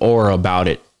just an aura about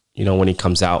it, when he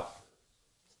comes out.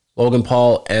 Logan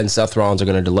Paul and Seth Rollins are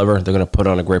going to deliver. They're going to put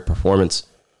on a great performance.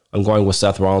 I'm going with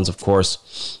Seth Rollins, of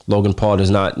course. Logan Paul does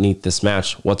not need this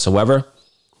match whatsoever.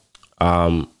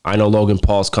 I know Logan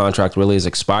Paul's contract really is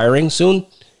expiring soon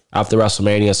after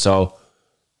WrestleMania, so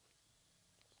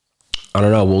I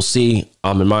don't know. We'll see.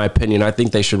 In my opinion, I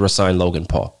think they should resign Logan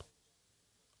Paul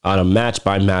on a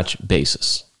match-by-match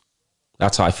basis.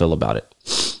 That's how I feel about it.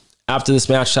 After this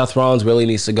match, Seth Rollins really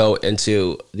needs to go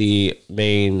into the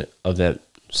main event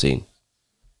scene.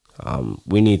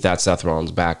 We need that Seth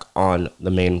Rollins back on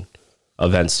the main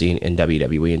event scene in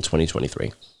WWE in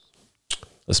 2023.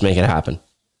 Let's make it happen.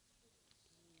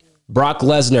 Brock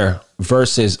Lesnar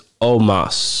versus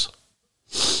Omos.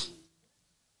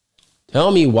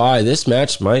 Tell me why this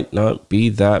match might not be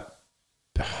that.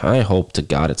 I hope to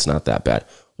God it's not that bad.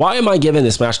 Why am I giving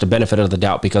this match the benefit of the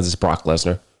doubt? Because it's Brock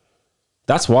Lesnar.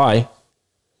 That's why.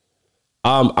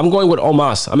 I'm going with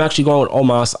Omos. I'm actually going with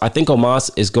Omos. I think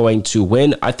Omos is going to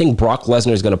win. I think Brock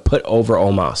Lesnar is going to put over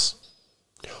Omos.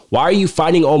 Why are you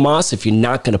fighting Omos if you're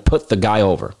not going to put the guy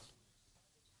over?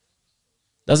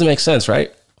 Doesn't make sense,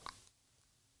 right?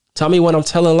 Tell me when I'm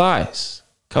telling lies.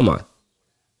 Come on.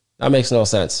 That makes no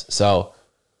sense. So,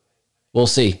 we'll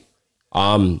see.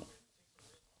 I'm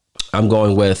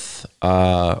going with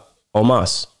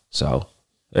Omos. So,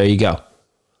 there you go.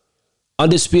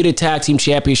 Undisputed Tag Team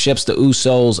Championships, the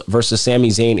Usos versus Sami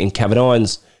Zayn and Kevin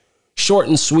Owens. Short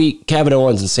and sweet, Kevin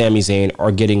Owens and Sami Zayn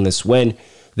are getting this win.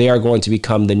 They are going to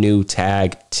become the new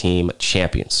Tag Team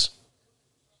Champions.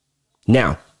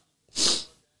 Now,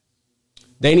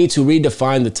 they need to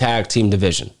redefine the Tag Team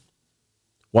division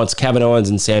once Kevin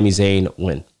Owens and Sami Zayn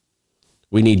win.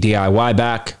 We need DIY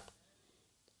back.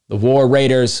 The War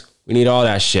Raiders, we need all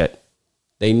that shit.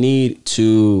 They need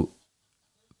to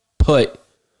put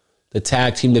the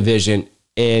tag team division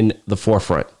in the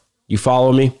forefront. You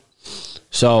follow me?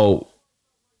 So,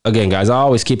 again, guys, I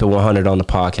always keep it 100 on the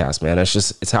podcast, man.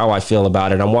 It's how I feel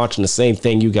about it. I'm watching the same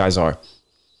thing you guys are.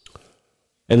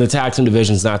 And the tag team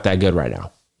division is not that good right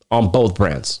now on both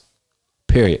brands,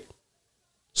 period.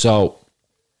 So,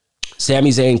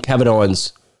 Sami Zayn, Kevin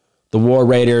Owens, the War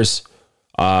Raiders,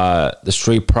 the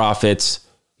Street Profits,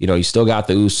 you still got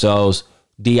the Usos,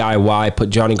 DIY, put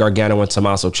Johnny Gargano and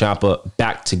Tommaso Ciampa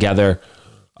back together.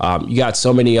 You got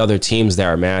so many other teams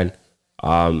there, man,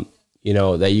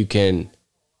 that you can,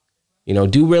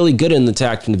 do really good in the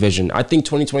tag team division. I think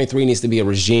 2023 needs to be a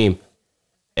regime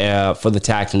for the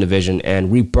tag team division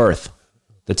and rebirth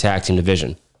the tag team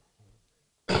division.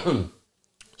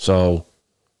 So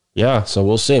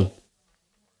we'll see.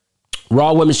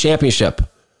 Raw Women's Championship.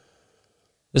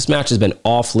 This match has been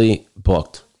awfully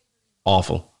booked.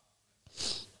 Awful.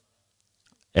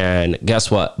 And guess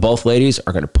what? Both ladies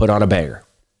are going to put on a banger.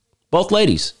 Both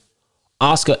ladies.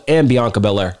 Asuka and Bianca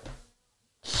Belair.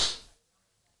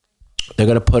 They're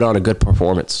going to put on a good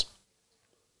performance.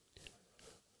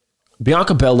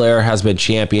 Bianca Belair has been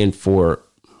champion for,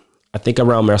 I think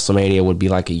around WrestleMania would be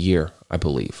like a year, I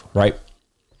believe, right?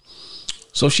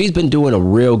 So she's been doing a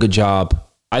real good job.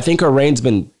 I think her reign's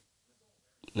been,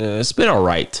 it's been all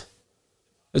right.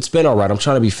 It's been all right. I'm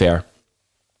trying to be fair.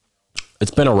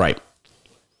 It's been all right.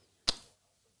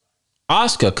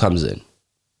 Asuka comes in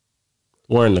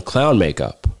wearing the clown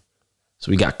makeup. So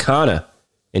we got Kana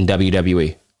in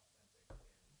WWE.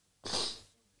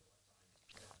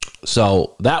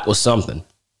 So that was something.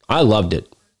 I loved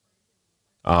it.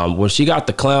 When she got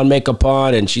the clown makeup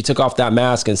on and she took off that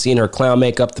mask and seeing her clown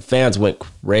makeup, the fans went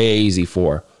crazy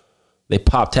for her. They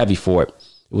popped heavy for it.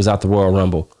 It was at the Royal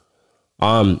Rumble.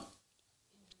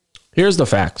 Here's the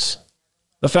facts.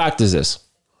 The fact is this.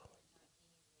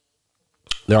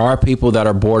 There are people that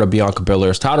are bored of Bianca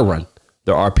Belair's title run.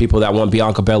 There are people that want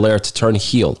Bianca Belair to turn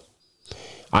heel.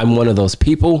 I'm one of those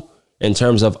people, in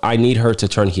terms of I need her to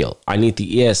turn heel. I need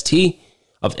the EST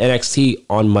of NXT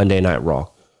on Monday Night Raw.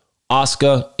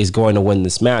 Asuka is going to win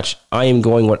this match. I am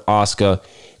going with Asuka,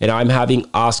 and I'm having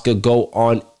Asuka go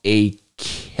on a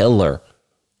killer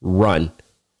run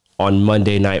on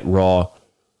Monday Night Raw.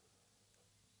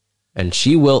 And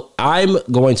she will, I'm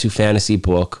going to fantasy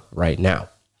book right now.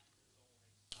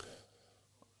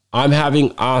 I'm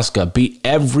having Asuka beat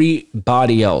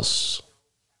everybody else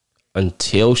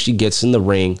until she gets in the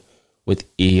ring with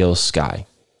Io Sky.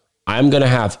 I'm going to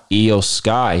have Io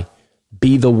Sky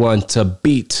be the one to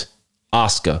beat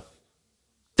Asuka.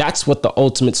 That's what the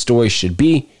ultimate story should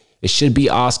be. It should be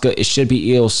Asuka. It should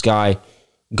be Io Sky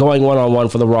going one-on-one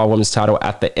for the Raw Women's title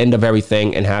at the end of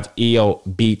everything and have Io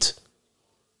beat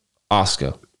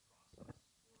Asuka.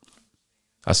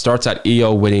 That starts at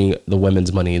Io winning the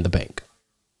women's Money in the Bank.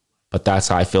 But that's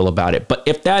how I feel about it. But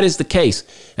if that is the case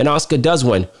and Asuka does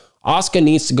win, Asuka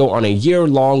needs to go on a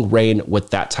year-long reign with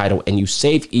that title, and you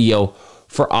save Io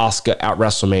for Asuka at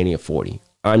WrestleMania 40.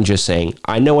 I'm just saying.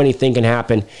 I know anything can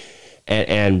happen,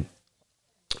 and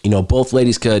you know, both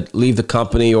ladies could leave the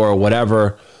company or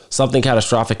whatever. Something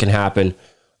catastrophic can happen,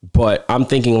 but I'm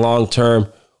thinking long-term,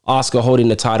 Asuka holding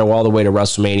the title all the way to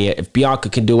WrestleMania. If Bianca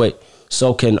can do it,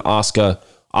 so can Asuka.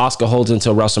 Asuka holds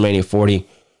until WrestleMania 40.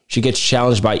 She gets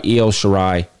challenged by Io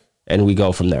Shirai, and we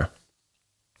go from there.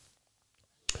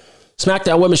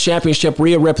 SmackDown Women's Championship,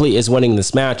 Rhea Ripley is winning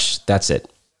this match. That's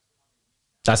it.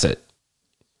 That's it.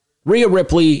 Rhea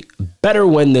Ripley better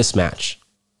win this match.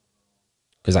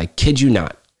 Because I kid you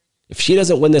not, if she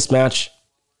doesn't win this match,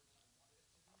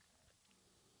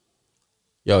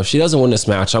 if she doesn't win this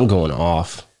match, I'm going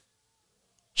off.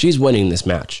 She's winning this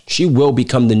match. She will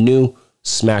become the new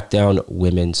SmackDown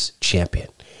Women's Champion.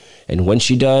 And when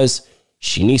she does,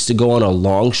 she needs to go on a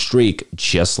long streak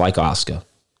just like Asuka.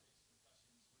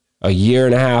 A year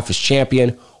and a half as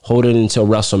champion, hold it until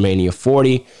WrestleMania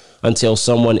 40, until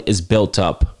someone is built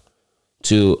up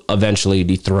to eventually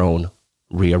dethrone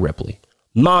Rhea Ripley.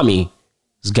 Mommy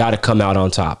has got to come out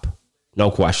on top. No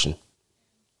question.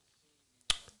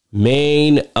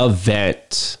 Main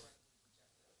event.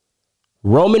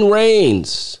 Roman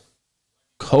Reigns,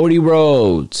 Cody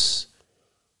Rhodes,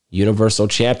 Universal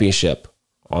Championship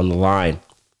on the line.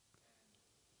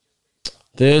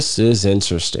 This is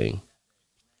interesting.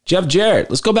 Jeff Jarrett.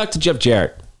 Let's go back to Jeff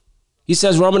Jarrett. He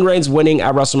says Roman Reigns winning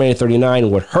at WrestleMania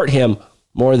 39 would hurt him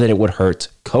more than it would hurt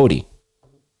Cody.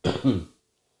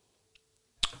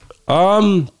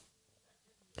 How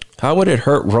would it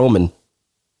hurt Roman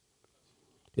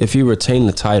if he retained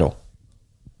the title?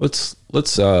 Let's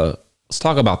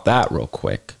talk about that real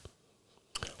quick.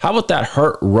 How would that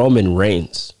hurt Roman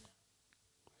Reigns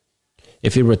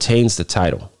if he retains the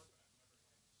title?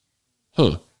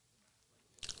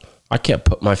 I can't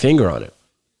put my finger on it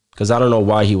because I don't know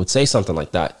why he would say something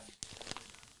like that.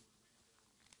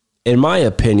 In my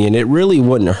opinion, it really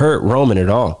wouldn't hurt Roman at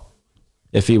all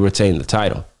if he retained the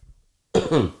title.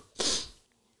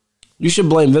 You should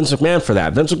blame Vince McMahon for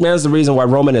that. Vince McMahon is the reason why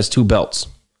Roman has 2 belts,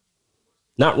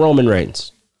 not Roman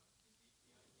Reigns.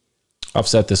 I've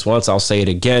said this once. I'll say it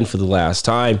again for the last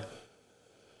time.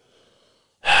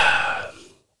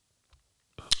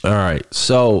 All right.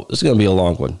 So this is going to be a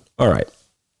long one. All right.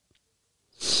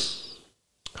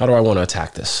 How do I want to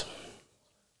attack this?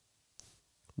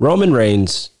 Roman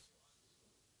Reigns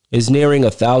is nearing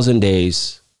 1,000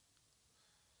 days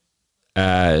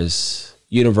as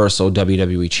Universal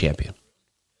WWE Champion.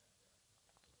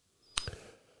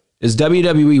 Is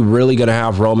WWE really going to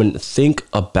have Roman? Think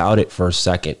about it for a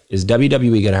second. Is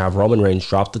WWE going to have Roman Reigns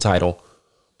drop the title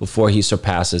before he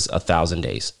surpasses 1,000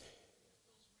 days?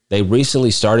 They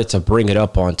recently started to bring it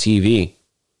up on TV.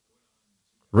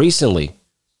 Recently.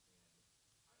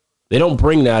 They don't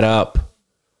bring that up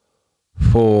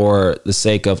for the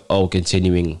sake of,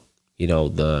 continuing,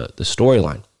 the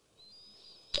storyline.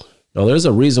 No, there's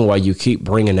a reason why you keep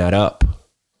bringing that up.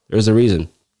 There's a reason.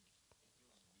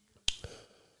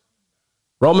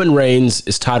 Roman Reigns'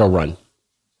 is title run.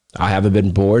 I haven't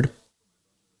been bored.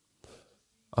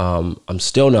 I'm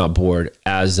still not bored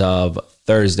as of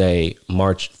Thursday,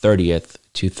 March 30th,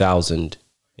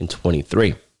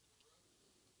 2023.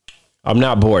 I'm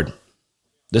not bored.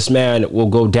 This man will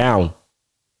go down.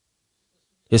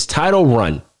 His title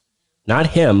run, not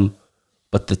him,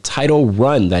 but the title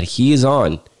run that he is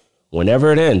on,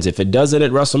 whenever it ends, if it doesn't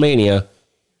at WrestleMania,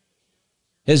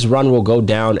 his run will go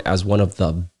down as one of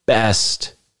the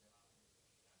best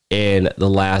in the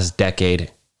last decade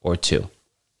or two.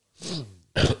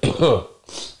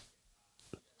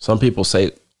 Some people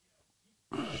say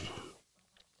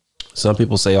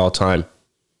all time.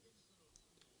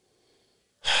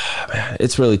 Man,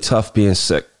 it's really tough being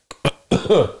sick.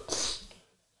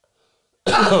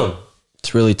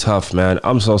 It's really tough, man.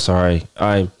 I'm so sorry.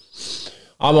 I'm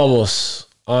almost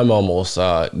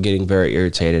getting very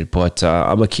irritated, but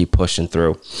I'm gonna keep pushing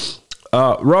through.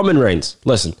 Roman Reigns.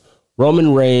 Listen,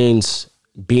 Roman Reigns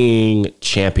being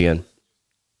champion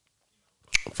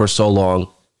for so long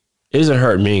isn't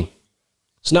hurting me.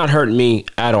 It's not hurting me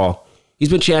at all. He's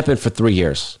been champion for 3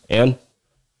 years. And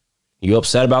you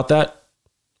upset about that?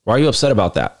 Why are you upset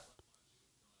about that?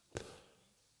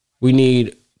 We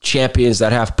need champions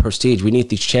that have prestige. We need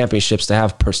these championships to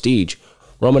have prestige.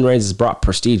 Roman Reigns has brought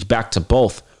prestige back to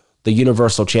both the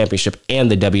Universal Championship and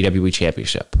the WWE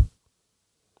Championship.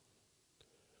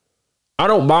 I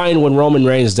don't mind when Roman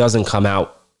Reigns doesn't come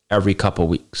out every couple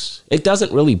weeks. It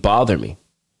doesn't really bother me.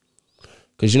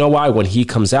 Because you know why? When he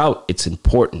comes out, it's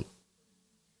important.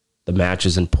 The match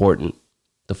is important.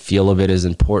 The feel of it is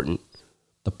important.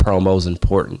 The promo is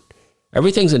important.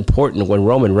 Everything's important when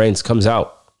Roman Reigns comes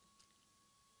out.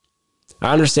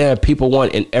 I understand people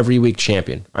want an every week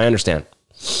champion. I understand.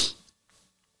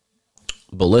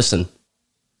 But listen,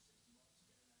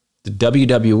 the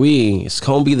WWE is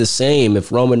going to be the same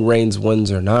if Roman Reigns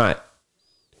wins or not.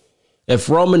 If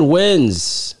Roman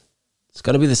wins, it's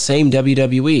going to be the same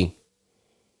WWE.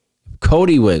 If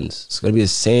Cody wins, it's going to be the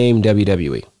same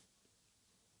WWE.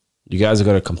 You guys are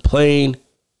going to complain,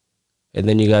 and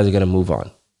then you guys are going to move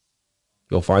on.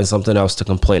 You'll find something else to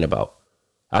complain about.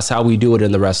 That's how we do it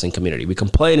in the wrestling community. We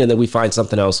complain, and then we find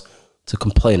something else to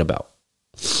complain about.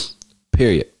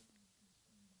 Period.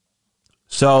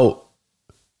 So,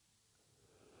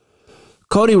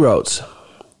 Cody Rhodes,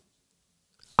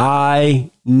 I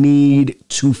need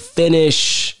to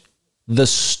finish the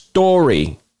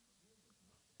story.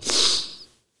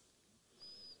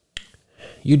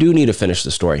 You do need to finish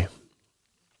the story.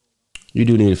 You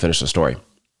do need to finish the story.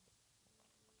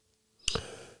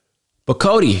 But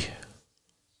Cody,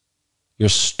 your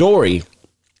story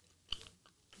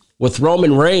with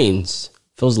Roman Reigns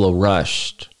feels a little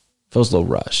rushed.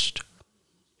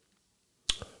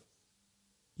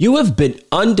 You have been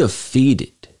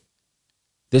undefeated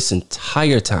this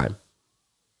entire time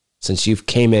since you've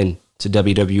came in to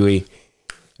WWE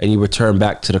and you returned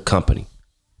back to the company.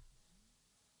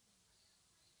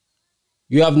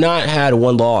 You have not had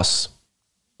one loss.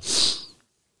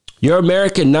 Your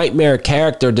American Nightmare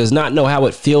character does not know how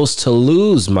it feels to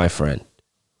lose, my friend.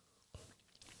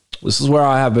 This is where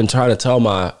I have been trying to tell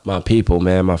my people,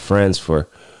 man, my friends for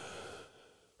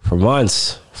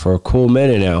months, for a cool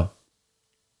minute now.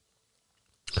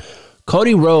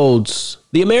 Cody Rhodes,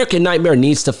 the American Nightmare,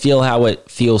 needs to feel how it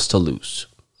feels to lose.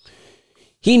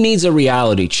 He needs a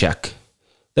reality check.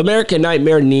 The American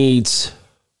Nightmare needs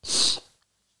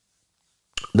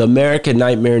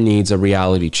a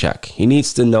reality check. He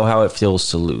needs to know how it feels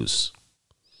to lose.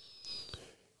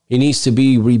 He needs to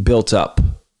be rebuilt up.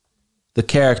 The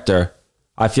character,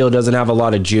 I feel, doesn't have a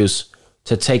lot of juice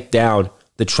to take down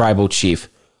the tribal chief.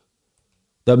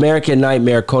 The American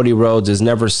Nightmare, Cody Rhodes, has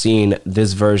never seen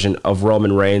this version of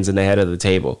Roman Reigns in the head of the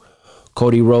table.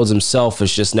 Cody Rhodes himself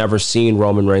has just never seen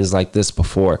Roman Reigns like this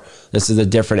before. This is a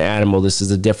different animal. This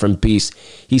is a different beast.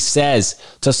 He says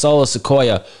to Solo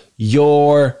Sikoa,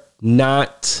 "You're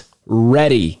not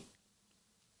ready."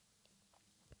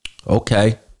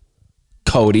 Okay,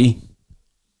 Cody,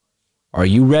 are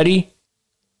you ready?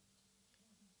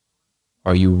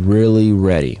 Are you really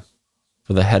ready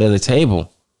for the head of the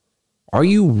table? Are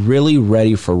you really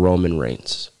ready for Roman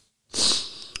Reigns?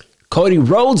 Cody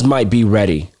Rhodes might be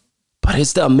ready, but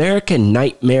is the American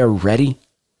Nightmare ready?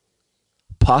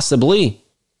 Possibly.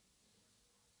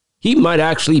 He might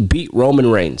actually beat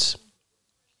Roman Reigns.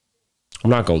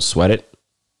 I'm not going to sweat it.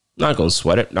 Not going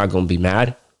to be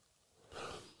mad.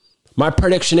 My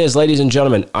prediction is, ladies and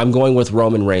gentlemen, I'm going with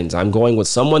Roman Reigns. I'm going with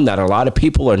someone that a lot of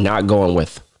people are not going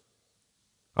with.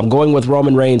 I'm going with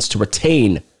Roman Reigns to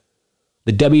retain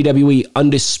the WWE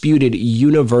Undisputed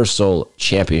Universal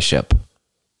Championship.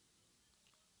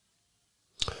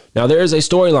 Now, there is a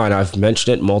storyline. I've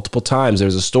mentioned it multiple times.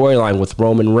 There's a storyline with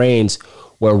Roman Reigns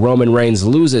where Roman Reigns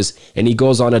loses and he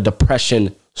goes on a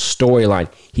depression storyline.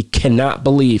 He cannot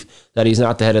believe that he's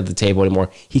not the head of the table anymore.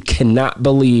 He cannot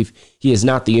believe he is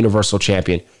not the Universal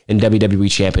Champion and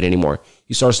WWE Champion anymore.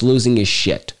 He starts losing his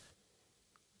shit.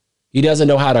 He doesn't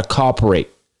know how to cooperate.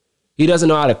 He doesn't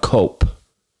know how to cope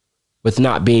with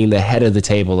not being the head of the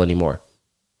table anymore.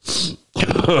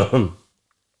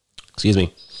 Excuse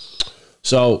me.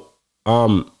 So,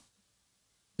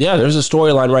 yeah, there's a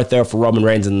storyline right there for Roman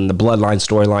Reigns and the Bloodline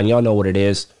storyline. Y'all know what it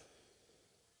is.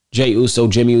 Jey Uso,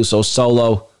 Jimmy Uso,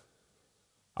 Solo.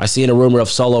 I seen a rumor of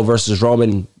Solo versus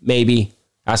Roman, maybe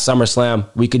at SummerSlam.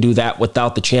 We could do that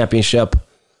without the championship.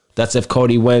 That's if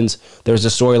Cody wins. There's a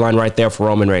storyline right there for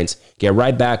Roman Reigns. Get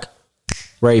right back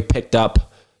where he picked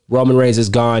up. Roman Reigns is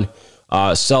gone.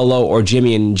 Solo or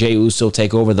Jimmy and Jey Uso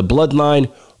take over the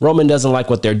bloodline. Roman doesn't like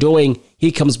what they're doing.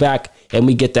 He comes back, and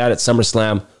we get that at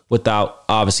SummerSlam without,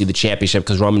 obviously, the championship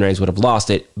because Roman Reigns would have lost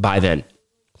it by then.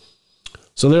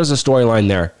 So there's a storyline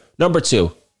there. Number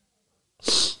 2,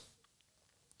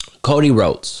 Cody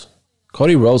Rhodes.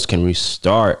 Cody Rhodes can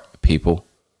restart, people.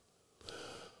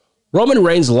 Roman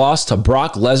Reigns lost to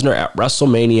Brock Lesnar at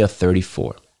WrestleMania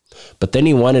 34. But then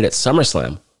he won it at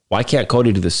SummerSlam. Why can't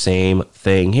Cody do the same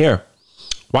thing here?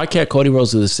 Why can't Cody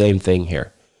Rhodes do the same thing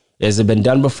here? Has it been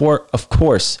done before? Of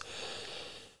course.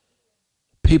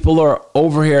 People are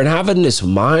over here and having this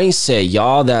mindset,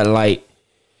 y'all, that like,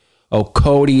 oh,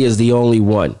 Cody is the only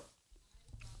one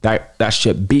that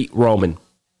should beat Roman.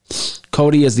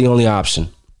 Cody is the only option.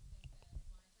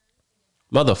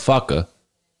 Motherfucker.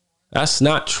 That's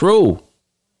not true.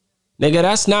 Nigga,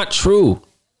 that's not true.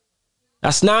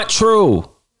 That's not true.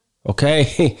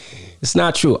 Okay? It's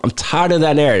not true. I'm tired of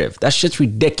that narrative. That shit's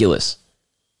ridiculous.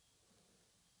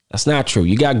 That's not true.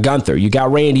 You got Gunther. You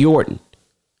got Randy Orton.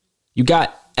 You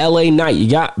got LA Knight. You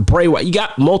got Bray Wyatt. You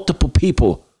got multiple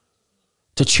people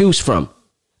to choose from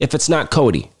if it's not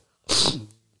Cody.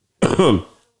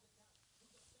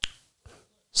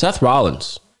 Seth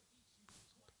Rollins.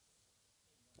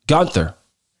 Gunther.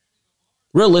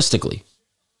 Realistically,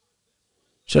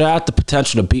 should have had the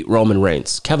potential to beat Roman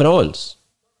Reigns. Kevin Owens.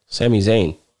 Sami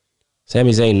Zayn.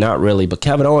 Sami Zayn, not really, but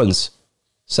Kevin Owens.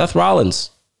 Seth Rollins.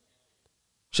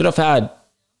 Should have had,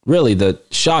 really, the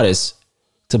shot is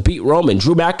to beat Roman.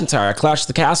 Drew McIntyre at Clash of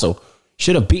the Castle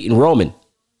should have beaten Roman.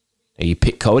 And you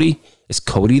pick Cody? Is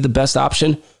Cody the best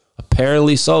option?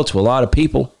 Apparently so to a lot of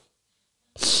people.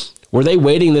 Were they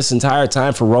waiting this entire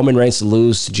time for Roman Reigns to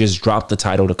lose to just drop the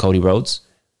title to Cody Rhodes?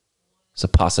 It's a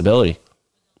possibility.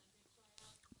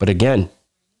 But again,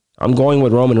 I'm going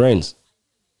with Roman Reigns.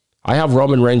 I have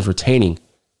Roman Reigns retaining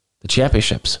the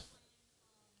championships.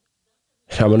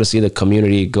 And I'm going to see the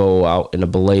community go out in a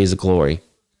blaze of glory.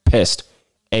 Pissed.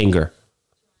 Anger.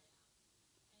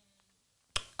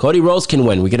 Cody Rhodes can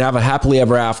win. We can have a happily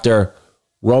ever after.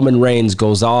 Roman Reigns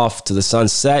goes off to the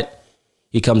sunset.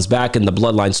 He comes back in the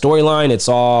Bloodline storyline. It's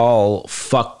all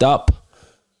fucked up.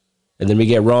 And then we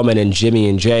get Roman and Jimmy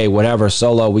and Jay, whatever,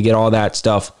 Solo. We get all that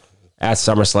stuff at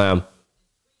SummerSlam.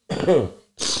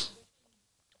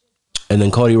 And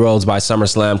then Cody Rhodes by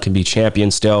SummerSlam can be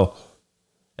champion still.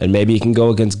 And maybe he can go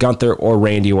against Gunther or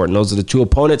Randy Orton. Those are the two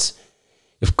opponents.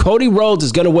 If Cody Rhodes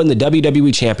is going to win the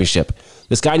WWE Championship,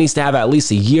 this guy needs to have at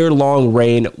least a year-long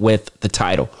reign with the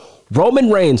title.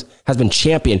 Roman Reigns has been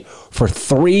champion for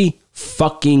 3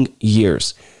 fucking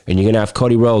years. And you're going to have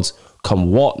Cody Rhodes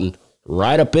come walking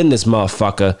right up in this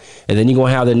motherfucker. And then you're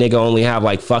going to have the nigga only have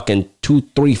like fucking 2,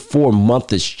 3, 4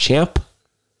 months as champ.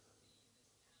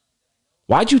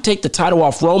 Why'd you take the title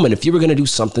off Roman if you were going to do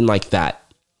something like that?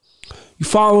 You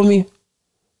follow me?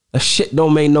 That shit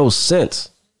don't make no sense.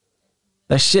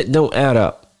 That shit don't add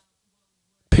up.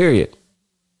 Period.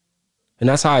 And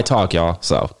that's how I talk, y'all.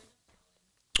 So,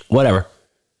 whatever.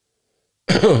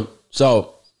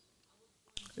 So,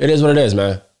 it is what it is,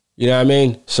 man. You know what I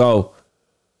mean? So,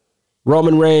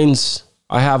 Roman Reigns,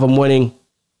 I have him winning.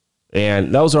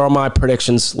 And those are all my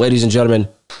predictions, ladies and gentlemen.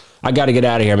 I got to get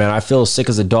out of here, man. I feel sick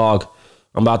as a dog.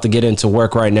 I'm about to get into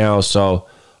work right now. So,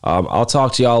 I'll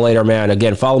talk to y'all later, man.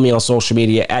 Again, follow me on social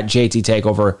media at JT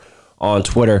Takeover on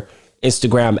Twitter,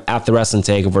 Instagram at The Wrestling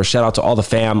Takeover. Shout out to all the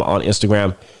fam on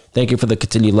Instagram. Thank you for the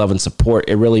continued love and support.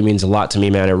 It really means a lot to me,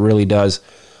 man. It really does.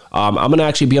 I'm going to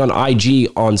actually be on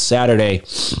IG on Saturday,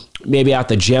 maybe at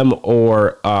the gym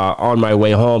or on my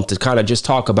way home to kind of just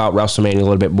talk about WrestleMania a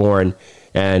little bit more.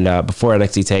 And before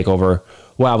NXT TakeOver,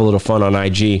 we'll have a little fun on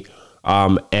IG.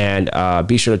 And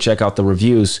be sure to check out the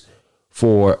reviews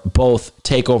for both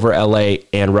TakeOver LA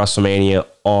and WrestleMania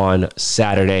on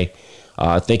Saturday.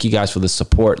 Thank you guys for the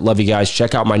support. Love you guys.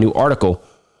 Check out my new article.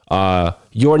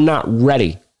 You're Not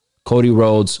Ready. Cody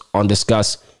Rhodes on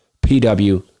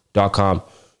DiscussPW.com.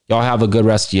 Y'all have a good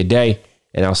rest of your day.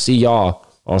 And I'll see y'all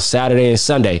on Saturday and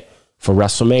Sunday for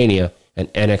WrestleMania and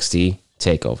NXT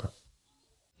TakeOver.